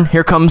burn?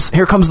 Here comes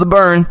the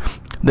burn.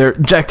 They're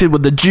injected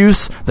with the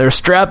juice. They're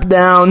strapped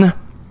down.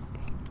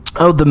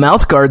 Oh, the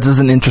mouth guards is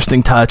an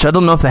interesting touch. I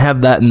don't know if they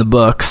have that in the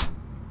books.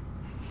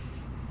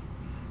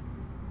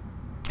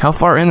 How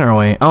far in are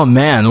we? Oh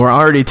man, we're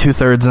already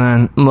 2/3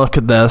 in. Look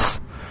at this.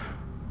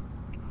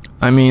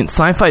 I mean,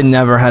 Sci-Fi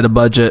never had a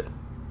budget,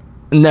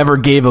 never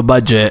gave a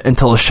budget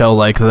until a show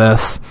like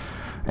this.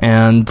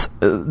 And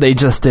they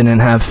just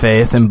didn't have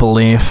faith and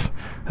belief.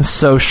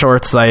 So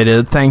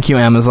short-sighted. Thank you,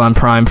 Amazon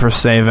Prime, for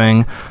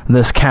saving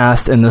this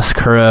cast and this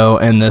crew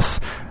and this,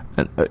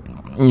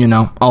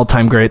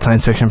 all-time great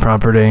science fiction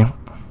property.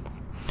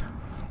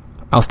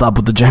 I'll stop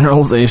with the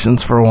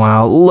generalizations for a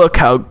while. Look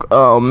how...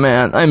 Oh,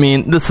 man. I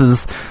mean, this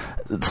is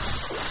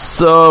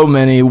so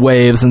many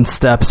waves and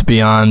steps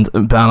beyond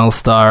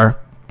Battlestar.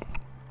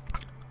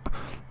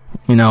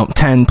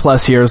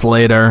 10-plus years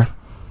later.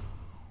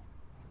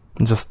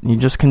 You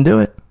just can do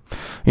it.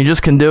 You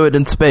just can do it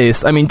in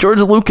space. I mean, George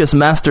Lucas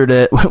mastered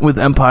it with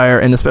Empire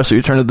and especially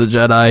Return of the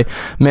Jedi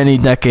many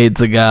decades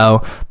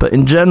ago. But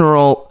in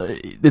general,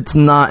 it's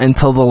not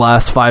until the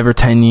last 5 or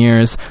 10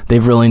 years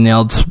they've really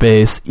nailed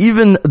space.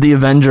 Even the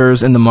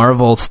Avengers and the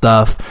Marvel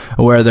stuff,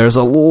 where there's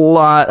a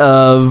lot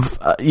of,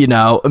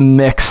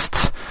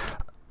 mixed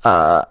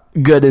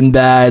good and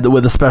bad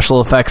with the special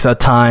effects at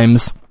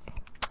times.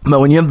 But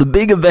when you have the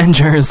big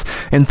Avengers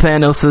and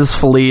Thanos'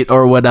 fleet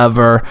or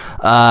whatever,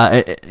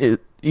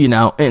 in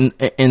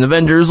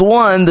Avengers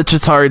 1, the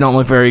Chitauri don't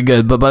look very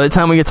good, but by the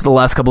time we get to the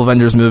last couple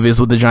Avengers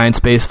movies with the giant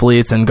space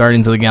fleets and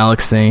Guardians of the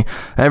Galaxy,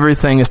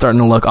 everything is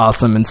starting to look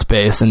awesome in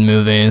space and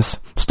movies.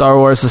 Star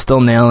Wars is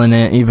still nailing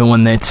it, even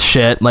when it's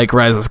shit, like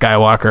Rise of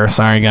Skywalker.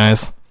 Sorry,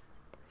 guys.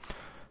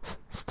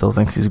 Still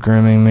thinks he's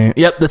grooming me.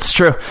 Yep, that's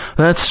true.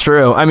 That's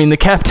true. I mean, the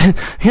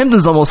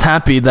Captain's almost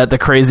happy that the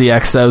crazy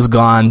XO's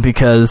gone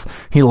because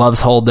he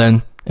loves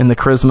Holden, and the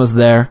charisma's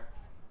there.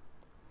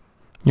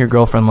 Your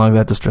girlfriend logged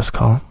that distress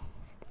call.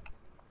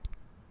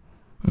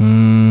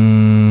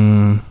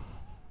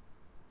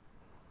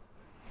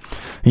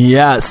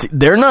 Yeah, see,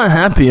 they're not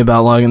happy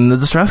about logging the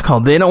distress call.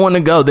 They don't want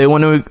to go. They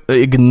want to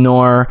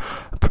ignore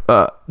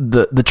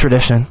the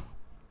tradition.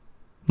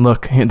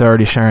 Look, they're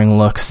already sharing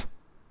looks.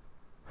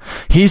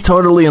 He's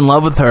totally in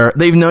love with her.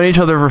 They've known each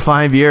other for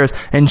 5 years,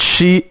 and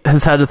she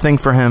has had a thing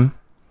for him.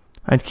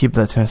 I'd keep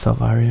that to myself,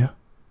 if I were you.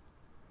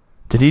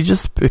 Did he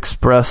just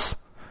express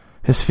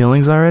his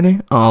feelings already?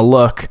 Oh,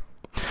 look.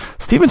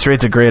 Stephen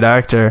Strait's a great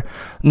actor.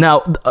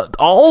 Now,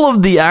 all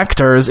of the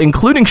actors,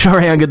 including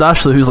Sharian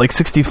Gadashlu, who's like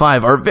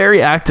 65, are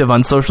very active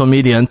on social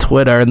media and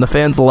Twitter, and the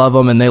fans love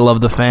him, and they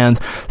love the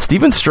fans.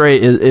 Stephen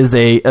Strait is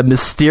a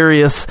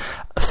mysterious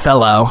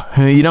fellow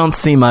who you don't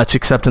see much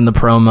except in the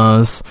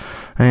promos.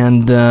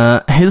 And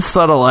his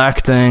subtle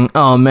acting,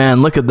 oh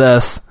man, look at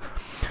this.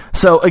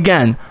 So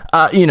again,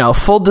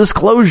 full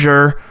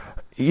disclosure,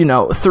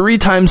 3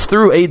 times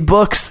through 8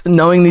 books,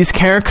 knowing these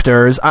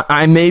characters,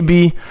 I may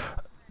be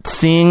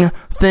seeing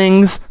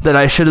things that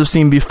I should have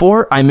seen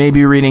before. I may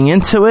be reading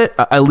into it.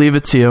 I leave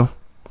it to you.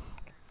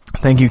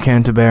 Thank you,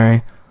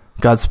 Canterbury.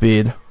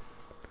 Godspeed.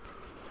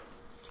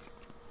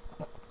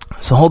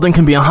 So Holden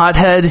can be a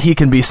hothead. He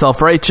can be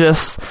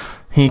self-righteous.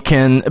 He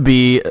can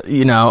be,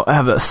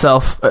 have a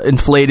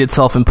inflated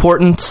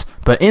self-importance.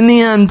 But in the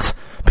end,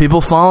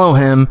 people follow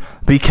him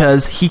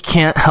because he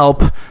can't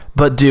help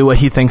but do what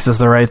he thinks is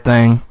the right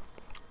thing.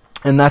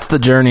 And that's the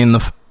journey in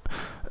the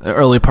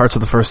early parts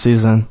of the first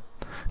season.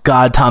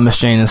 God, Thomas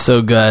Jane is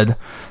so good.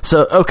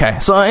 So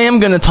I am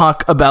going to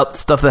talk about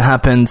stuff that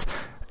happens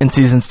in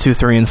seasons 2,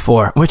 3, and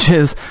 4, which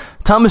is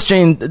Thomas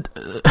Jane.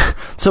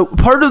 So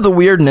part of the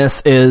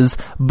weirdness is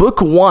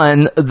book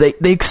 1, they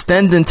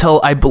extend until,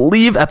 I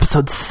believe,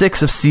 episode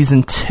 6 of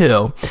season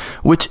 2,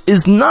 which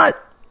is not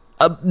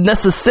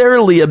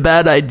necessarily a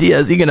bad idea.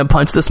 Is he going to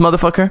punch this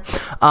motherfucker?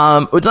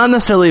 It's not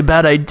necessarily a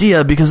bad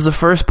idea because the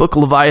first book,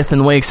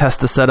 Leviathan Wakes, has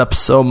to set up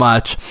so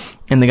much,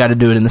 and they got to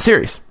do it in the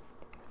series.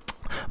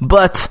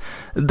 But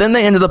then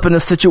they ended up in a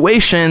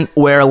situation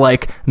where,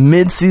 like,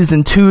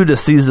 mid-season 2 to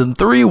season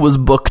 3 was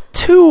book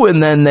 2,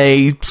 and then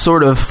they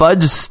sort of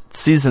fudged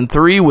season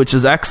 3, which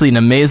is actually an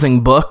amazing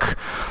book,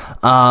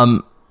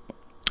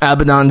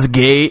 Abaddon's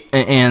Gate,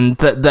 and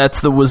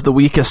that was the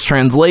weakest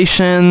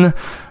translation,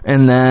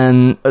 and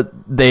then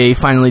they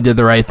finally did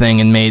the right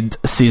thing and made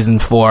season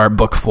 4,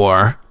 book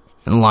 4,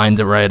 and lined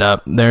it right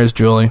up. There's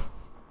Juliet.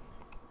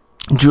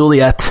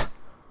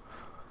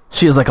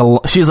 She has like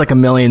a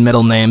million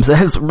middle names,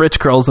 as rich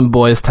girls and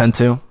boys tend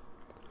to.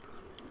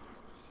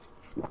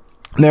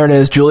 There it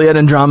is, Juliet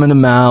Andromeda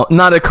Mao.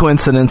 Not a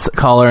coincidence to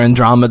call her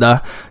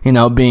Andromeda,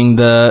 being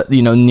the,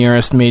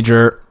 nearest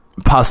major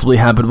possibly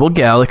habitable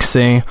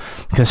galaxy,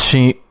 because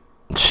she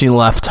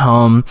left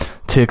home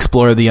to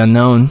explore the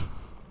unknown.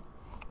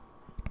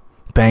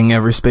 Bang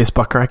every space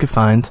bucker I could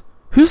find.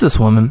 Who's this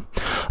woman?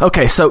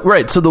 Okay, so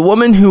the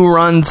woman who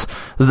runs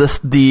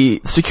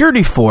the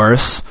security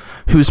force,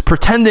 who's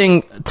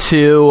pretending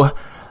to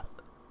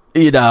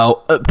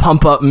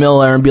pump up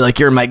Miller and be like,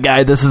 you're my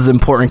guy, this is an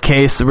important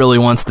case, really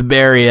wants to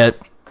bury it.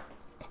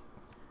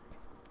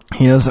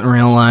 He doesn't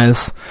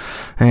realize,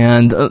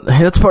 and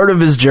that's part of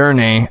his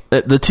journey.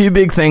 The two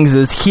big things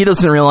is he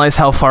doesn't realize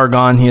how far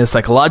gone he is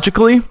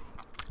psychologically,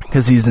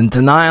 because he's in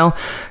denial,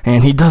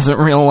 and he doesn't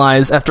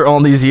realize after all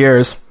these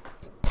years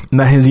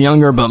that his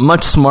younger but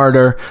much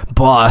smarter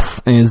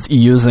boss is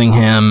using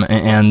him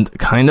and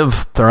kind of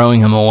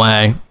throwing him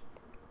away.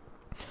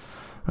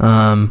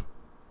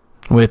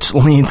 Which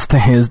leads to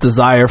his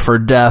desire for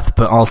death,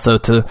 but also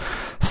to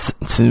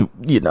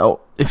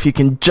if you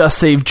can just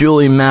save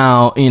Julie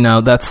Mao,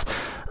 that's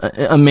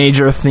a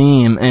major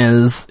theme,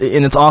 and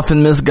it's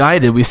often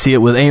misguided. We see it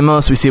with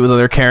Amos, we see it with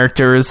other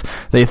characters.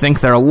 They think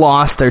they're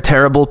lost, they're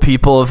terrible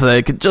people. If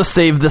they could just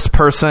save this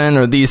person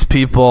or these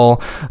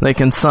people, they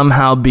can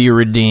somehow be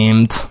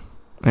redeemed.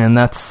 And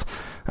that's,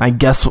 I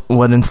guess,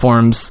 what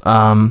informs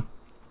the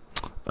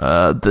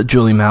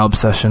Julie Mao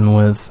obsession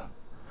with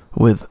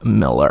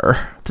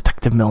Miller,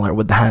 Detective Miller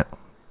with the hat,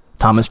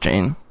 Thomas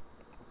Jane.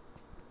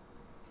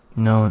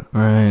 No,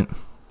 right.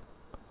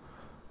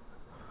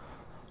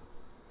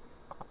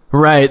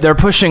 Right, they're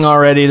pushing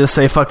already to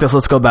say, fuck this,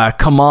 let's go back.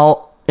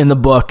 Kamal in the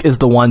book is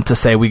the one to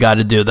say we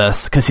gotta do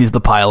this, because he's the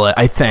pilot,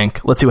 I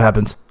think. Let's see what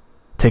happens.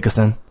 Take us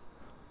in.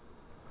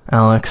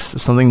 Alex,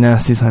 something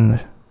nasty's on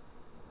there.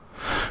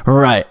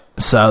 Right,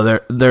 so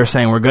they're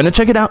saying we're gonna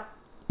check it out.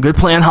 Good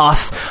plan,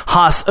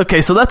 Haas. Okay,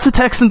 so that's a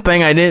Texan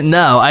thing I didn't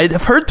know.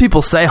 I've heard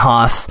people say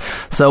Haas.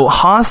 So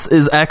Haas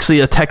is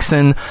actually a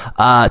Texan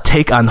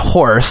take on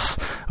horse,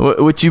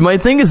 which you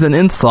might think is an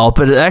insult,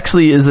 but it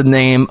actually is a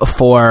name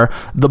for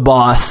the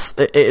boss.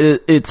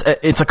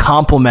 It's a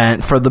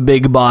compliment for the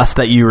big boss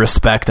that you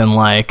respect and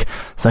like.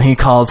 So he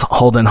calls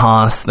Holden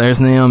Haas.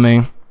 There's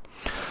Naomi.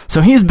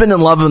 So he's been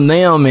in love with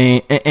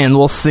Naomi, and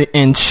we'll see.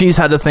 And she's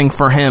had a thing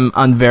for him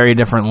on very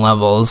different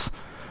levels.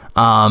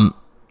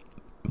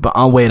 But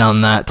I'll wait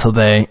on that till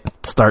they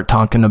start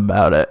talking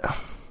about it.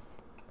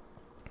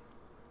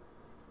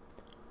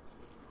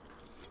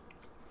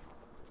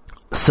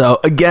 So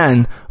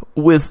again,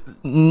 with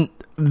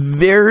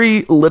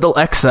very little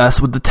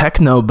excess with the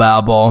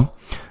technobabble,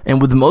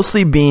 and with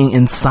mostly being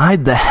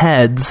inside the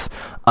heads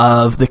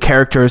of the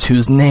characters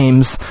whose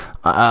names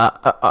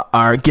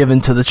are given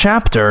to the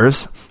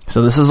chapters.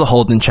 So this is a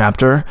Holden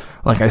chapter.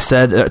 Like I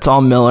said, it's all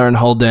Miller and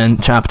Holden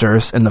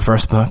chapters in the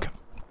first book.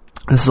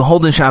 This is a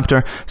Holden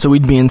chapter, so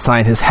we'd be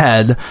inside his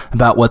head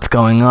about what's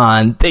going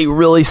on. They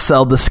really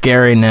sell the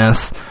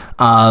scariness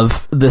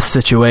of this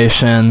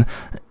situation,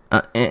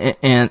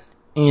 and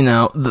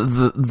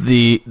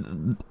the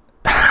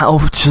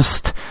how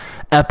just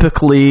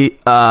epically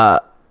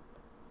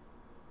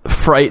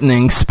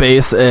frightening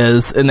space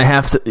is, and they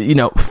have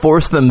to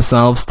force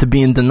themselves to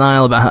be in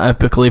denial about how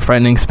epically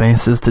frightening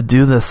space is to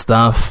do this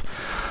stuff.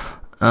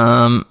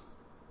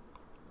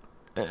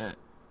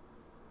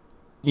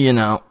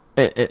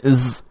 It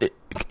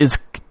is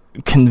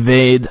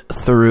conveyed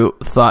through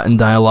thought and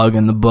dialogue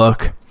in the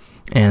book,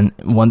 and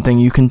one thing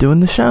you can do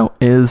in the show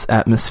is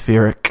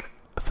atmospheric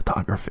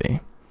photography.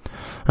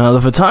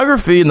 The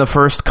photography in the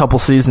first couple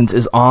seasons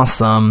is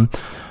awesome.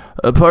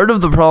 Part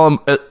of the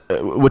problem,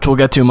 which we'll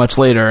get to much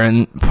later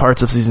in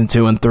parts of season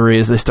 2 and 3,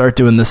 is they start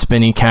doing the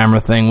spinny camera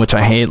thing, which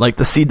I hate, like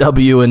the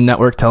CW and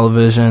network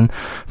television.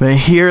 But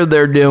here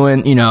they're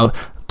doing,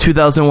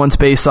 2001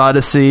 Space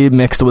Odyssey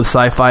mixed with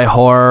sci-fi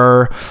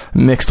horror,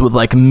 mixed with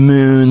like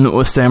Moon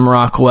with Sam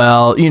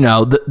Rockwell,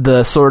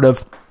 the sort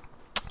of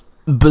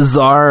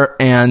bizarre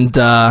and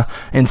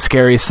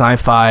scary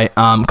sci-fi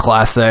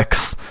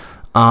classics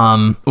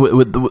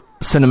with the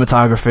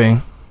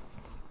cinematography.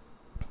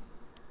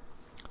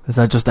 Is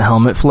that just a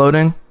helmet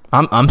floating?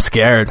 I'm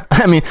scared.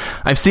 I mean,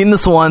 I've seen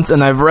this once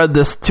and I've read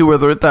this 2 or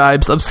 3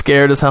 times. I'm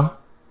scared as hell.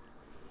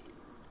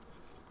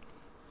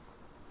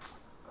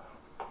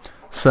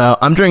 So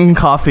I'm drinking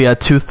coffee at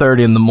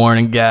 2:30 in the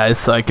morning, guys,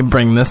 so I can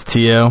bring this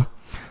to you.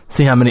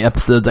 See how many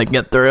episodes I can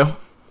get through.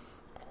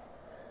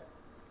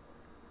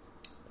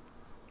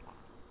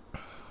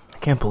 I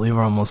can't believe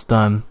we're almost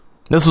done.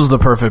 This was the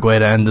perfect way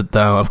to end it,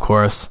 though, of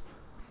course.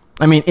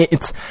 I mean,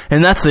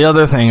 and that's the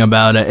other thing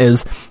about it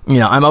is,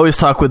 I'm always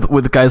talk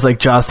with guys like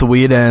Joss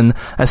Whedon,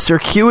 as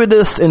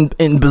circuitous and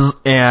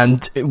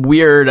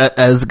weird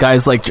as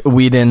guys like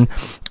Whedon,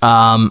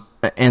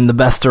 and the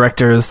best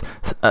directors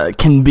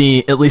can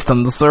be, at least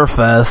on the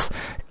surface.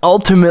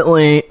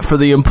 Ultimately, for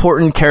the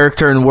important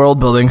character and world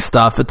building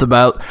stuff, it's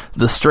about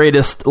the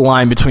straightest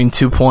line between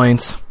 2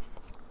 points.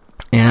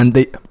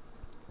 And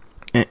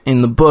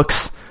in the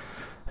books,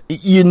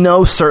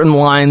 certain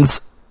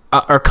lines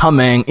are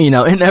coming. You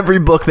know, in every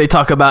book they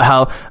talk about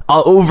how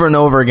over and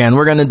over again,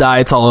 we're going to die,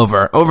 it's all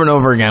over. Over and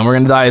over again, we're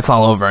going to die, it's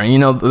all over. And you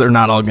know they're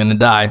not all going to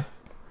die.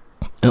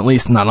 At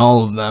least not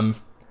all of them.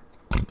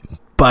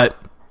 But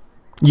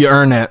you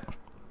earn it.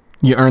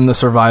 You earn the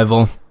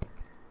survival.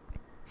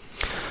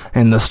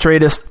 And the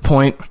straightest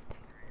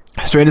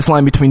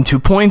line between 2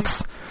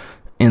 points.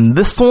 In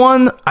this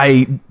one,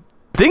 I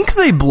think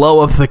they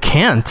blow up the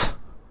Cant.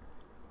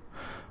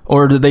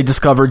 Or did they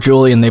discover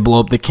Julie and they blow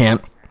up the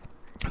Cant?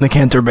 The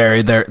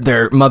Canterbury, their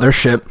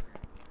mothership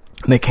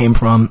they came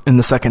from in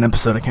the second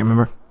episode. I can't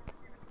remember.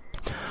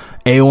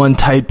 A1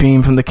 tight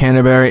beam from the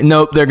Canterbury.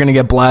 Nope, they're going to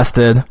get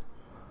blasted.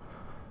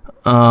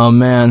 Oh,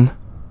 man.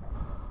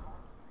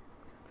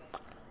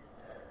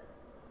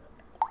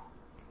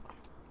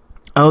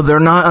 Oh, they're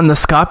not on the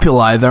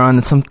Scopuli. They're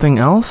on something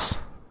else?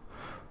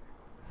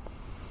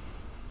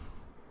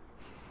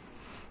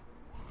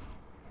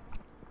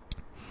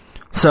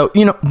 So,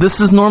 you know,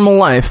 this is normal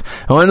life.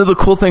 And one of the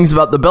cool things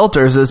about the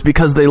Belters is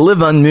because they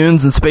live on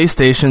moons and space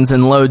stations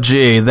in low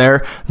G,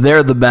 they're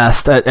the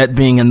best at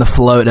being in the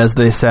float, as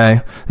they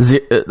say.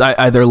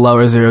 Either low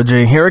or 0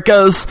 G. Here it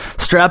goes.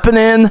 Strapping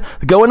in.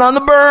 Going on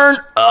the burn.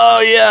 Oh,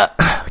 yeah.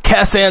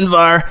 Cass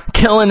Anvar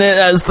killing it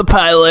as the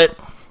pilot.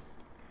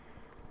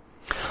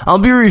 I'll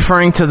be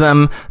referring to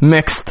them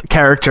mixed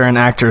character and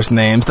actors'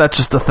 names. That's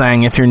just a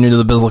thing. If you're new to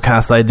the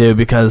Bizzlecast, I do,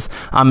 because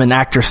I'm an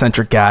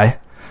actor-centric guy.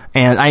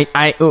 And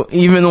I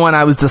even when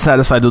I was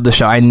dissatisfied with the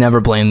show, I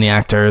never blame the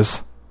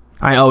actors.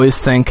 I always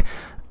think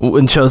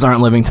when shows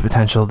aren't living to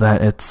potential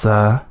that it's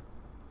that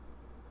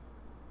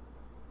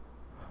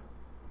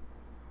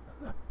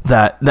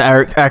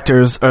the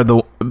actors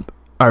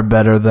are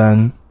better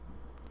than,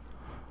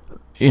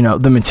 you know,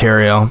 the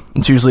material.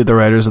 It's usually the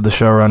writers or the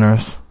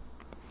showrunners.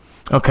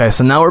 Okay,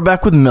 so now we're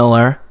back with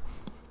Miller.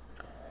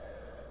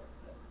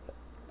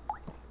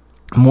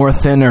 More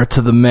thinner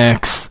to the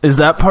mix. Is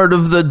that part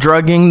of the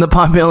drugging the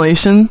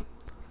population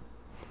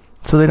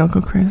so they don't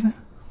go crazy?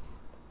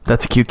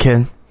 That's a cute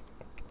kid.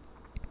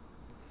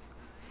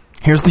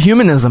 Here's the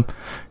humanism.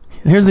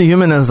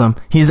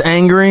 He's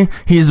angry.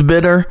 He's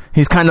bitter.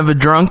 He's kind of a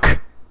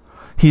drunk.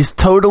 He's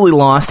totally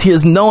lost. He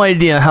has no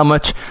idea how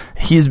much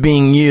he's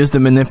being used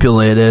and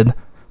manipulated,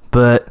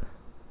 but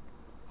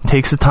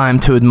takes the time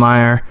to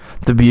admire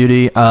the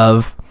beauty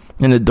of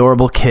an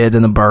adorable kid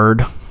and a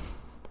bird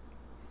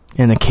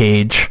in a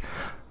cage.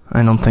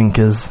 I think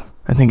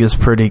is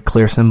pretty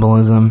clear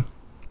symbolism.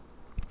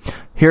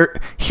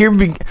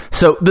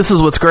 So this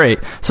is what's great.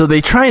 So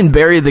they try and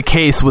bury the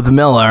case with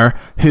Miller,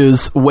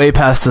 who's way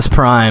past his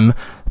prime,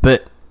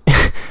 but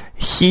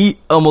he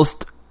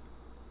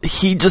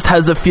just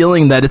has a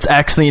feeling that it's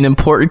actually an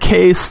important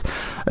case,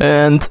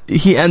 and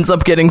he ends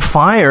up getting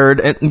fired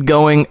and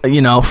going,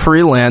 you know,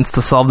 freelance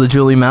to solve the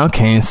Julie Mao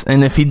case.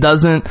 And if he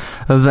doesn't,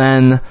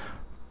 then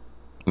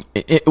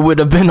it would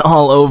have been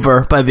all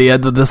over by the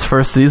end of this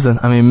first season.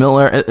 I mean,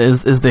 Miller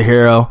is the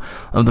hero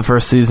of the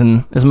first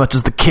season as much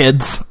as the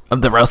kids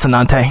of the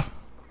Rocinante.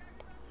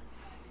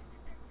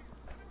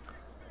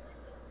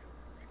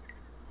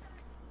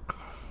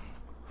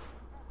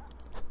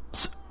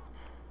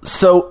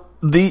 So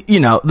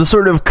the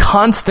sort of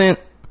constant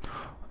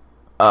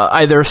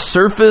either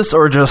surface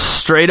or just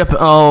straight up,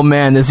 oh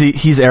man,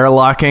 he's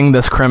airlocking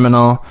this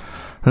criminal.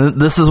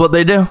 This is what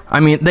they do. I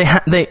mean, they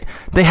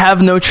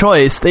have no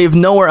choice. They have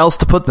nowhere else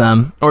to put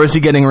them. Or is he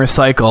getting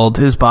recycled,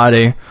 his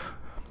body?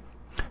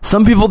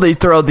 Some people, they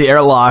throw out the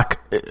airlock.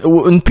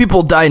 When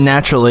people die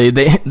naturally,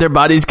 their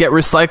bodies get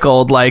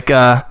recycled like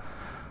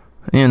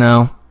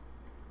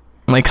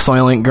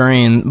Soylent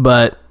Green,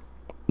 but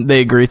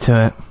they agree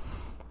to it.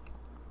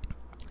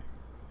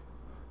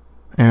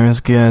 Aaron's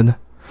good.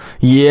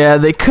 Yeah,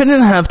 they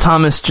couldn't have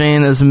Thomas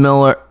Jane as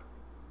Miller.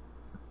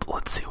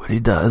 Let's see what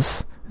he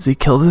does. Does he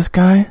kill this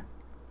guy?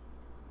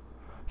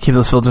 Keep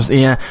those filters.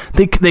 Yeah,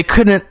 they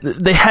couldn't.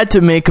 They had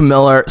to make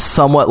Miller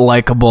somewhat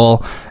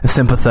likable and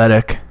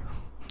sympathetic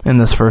in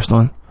this first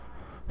one.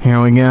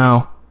 Here we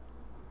go.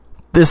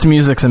 This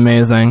music's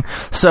amazing.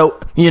 So,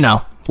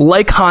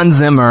 like Hans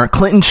Zimmer,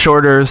 Clinton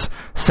Shorter's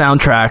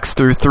soundtracks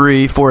through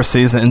 3-4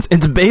 seasons,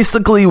 it's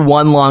basically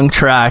one long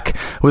track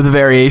with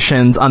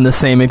variations on the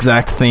same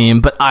exact theme,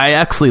 but I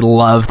actually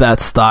love that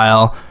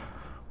style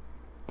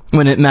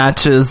when it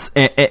matches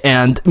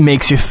and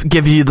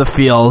gives you the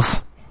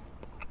feels.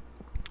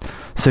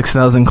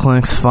 6,000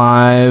 clicks,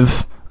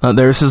 5.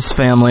 There's his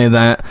family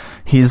that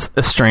he's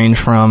estranged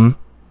from.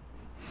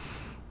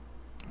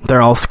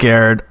 They're all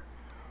scared.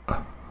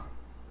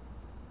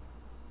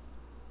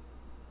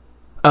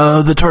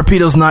 Oh, the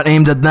torpedo's not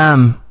aimed at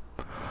them.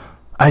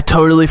 I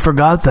totally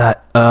forgot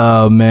that.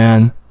 Oh,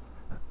 man.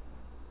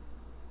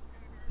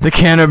 The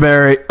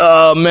Canterbury.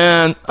 Oh,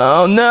 man.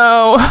 Oh,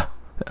 no.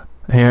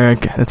 Here,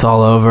 it's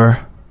all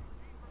over.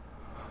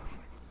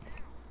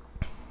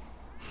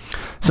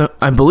 So,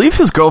 I believe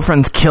his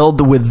girlfriend's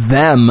killed with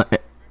them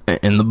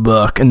in the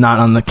book and not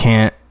on the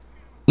Cant.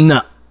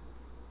 No.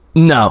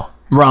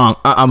 Wrong.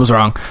 I was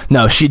wrong.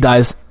 No, she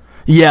dies.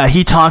 Yeah,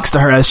 he talks to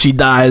her as she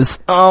dies.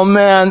 Oh,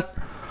 man.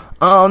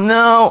 Oh,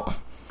 no.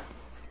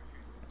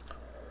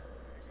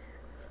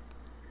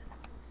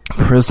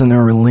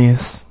 Prisoner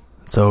release.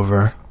 It's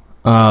over.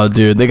 Oh,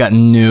 dude, they got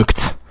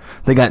nuked.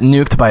 They got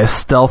nuked by a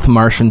stealth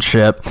Martian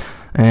ship,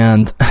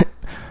 and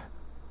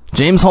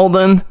James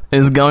Holden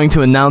is going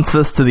to announce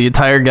this to the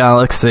entire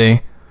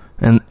galaxy,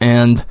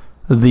 and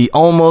the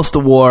almost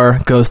war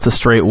goes to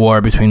straight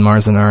war between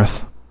Mars and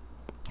Earth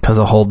because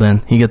of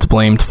Holden. He gets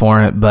blamed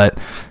for it, but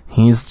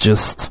he's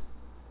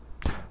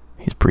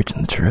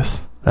preaching the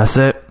truth. That's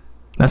it.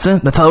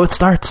 That's how it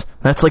starts.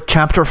 That's like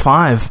chapter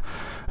 5.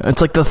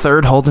 It's like the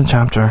third Holden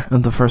chapter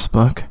of the first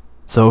book.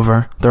 It's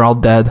over. They're all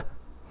dead.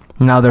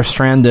 Now they're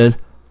stranded.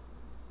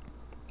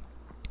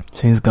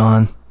 She's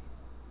gone.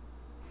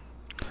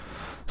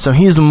 So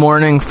he's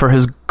mourning for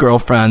his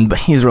girlfriend, but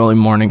he's really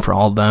mourning for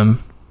all of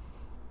them.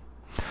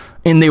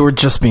 And they were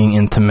just being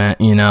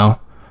intimate, you know.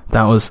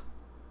 That was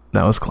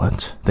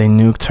clutch. They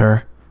nuked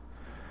her.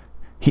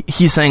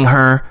 He's saying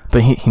her,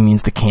 but he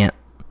means the can't.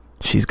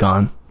 She's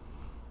gone.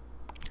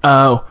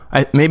 Oh,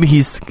 maybe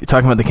he's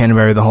talking about the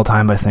Canterbury the whole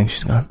time by saying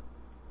she's gone.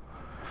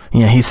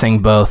 Yeah, he's saying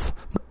both.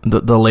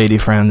 The lady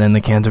friend and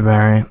the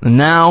Canterbury. And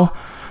now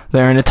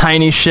they're in a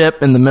tiny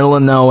ship in the middle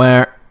of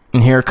nowhere,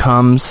 and here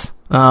comes...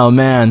 Oh,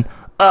 man.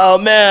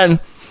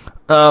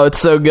 Oh, it's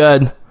so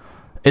good.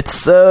 It's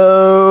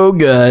so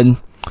good.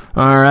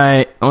 All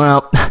right.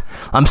 Well,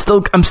 I'm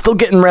still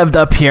getting revved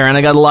up here, and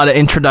I got a lot of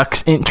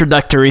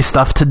introductory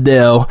stuff to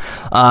do.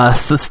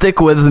 So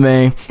stick with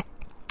me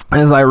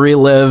as I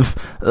relive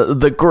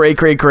the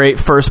great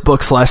first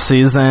book /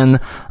 season.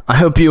 I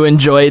hope you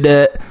enjoyed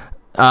it.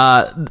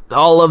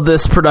 All of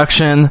this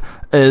production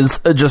is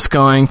just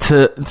going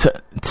to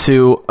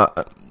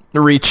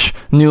reach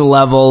new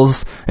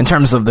levels in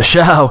terms of the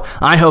show.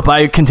 I hope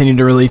I continue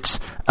to reach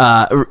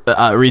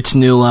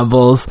new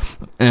levels,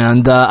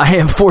 and I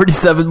have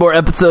 47 more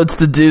episodes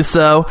to do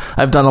so.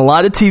 I've done a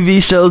lot of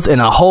TV shows and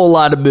a whole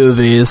lot of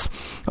movies,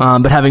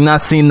 but having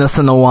not seen this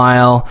in a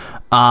while,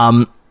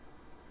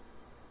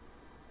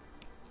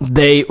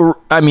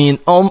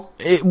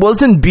 it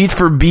wasn't beat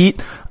for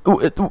beat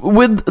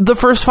with the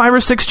first 5 or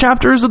 6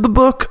 chapters of the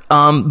book,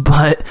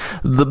 but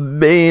the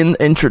main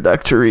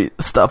introductory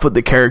stuff with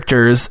the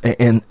characters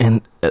and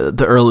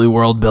the early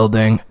world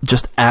building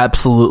just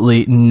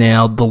absolutely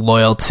nailed the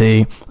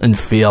loyalty and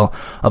feel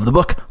of the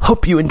book.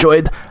 Hope you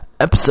enjoyed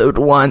episode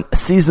 1,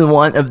 season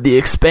 1 of The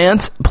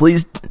Expanse.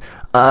 Please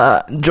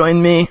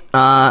join me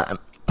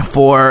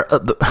for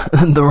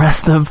the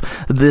rest of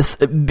this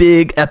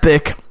big,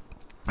 epic,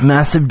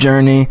 massive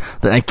journey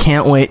that I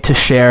can't wait to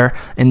share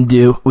and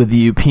do with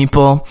you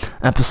people.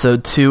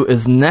 Episode 2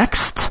 is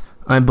next.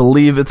 I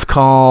believe it's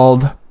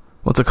called...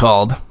 What's it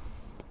called?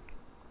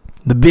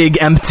 The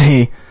Big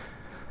Empty.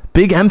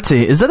 Big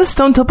Empty. Is that a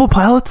Stone Temple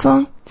Pilots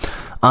song?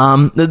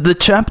 The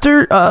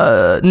chapter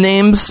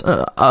names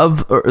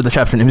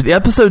the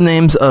episode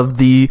names of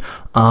the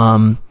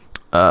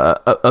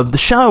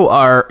show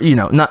are,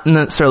 not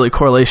necessarily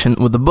correlation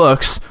with the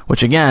books,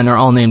 which again are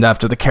all named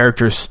after the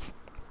characters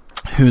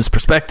whose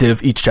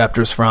perspective each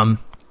chapter is from,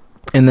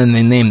 and then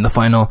they name the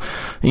final,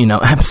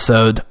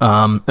 episode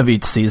of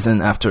each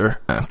season after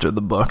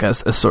the book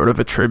as sort of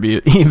a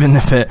tribute, even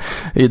if it,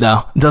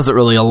 doesn't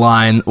really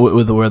align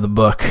with where the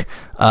book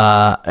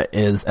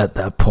is at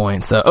that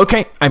point. So,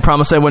 okay, I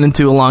promise I went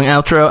into a long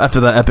outro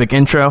after that epic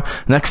intro.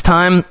 Next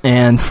time,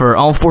 and for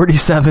all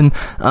 47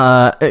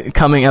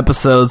 coming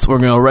episodes, we're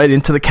going to go right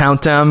into the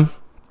countdown.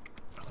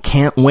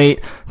 Can't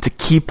wait to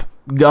keep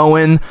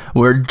going.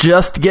 We're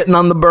just getting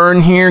on the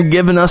burn here,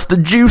 giving us the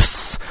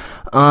juice,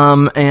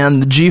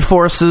 and the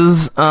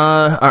G-forces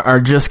are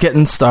just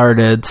getting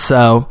started.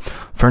 So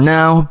for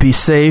now, be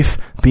safe,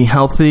 be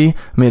healthy,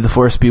 may the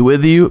force be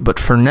with you, but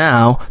for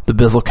now, the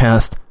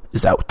Bizzlecast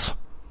is out.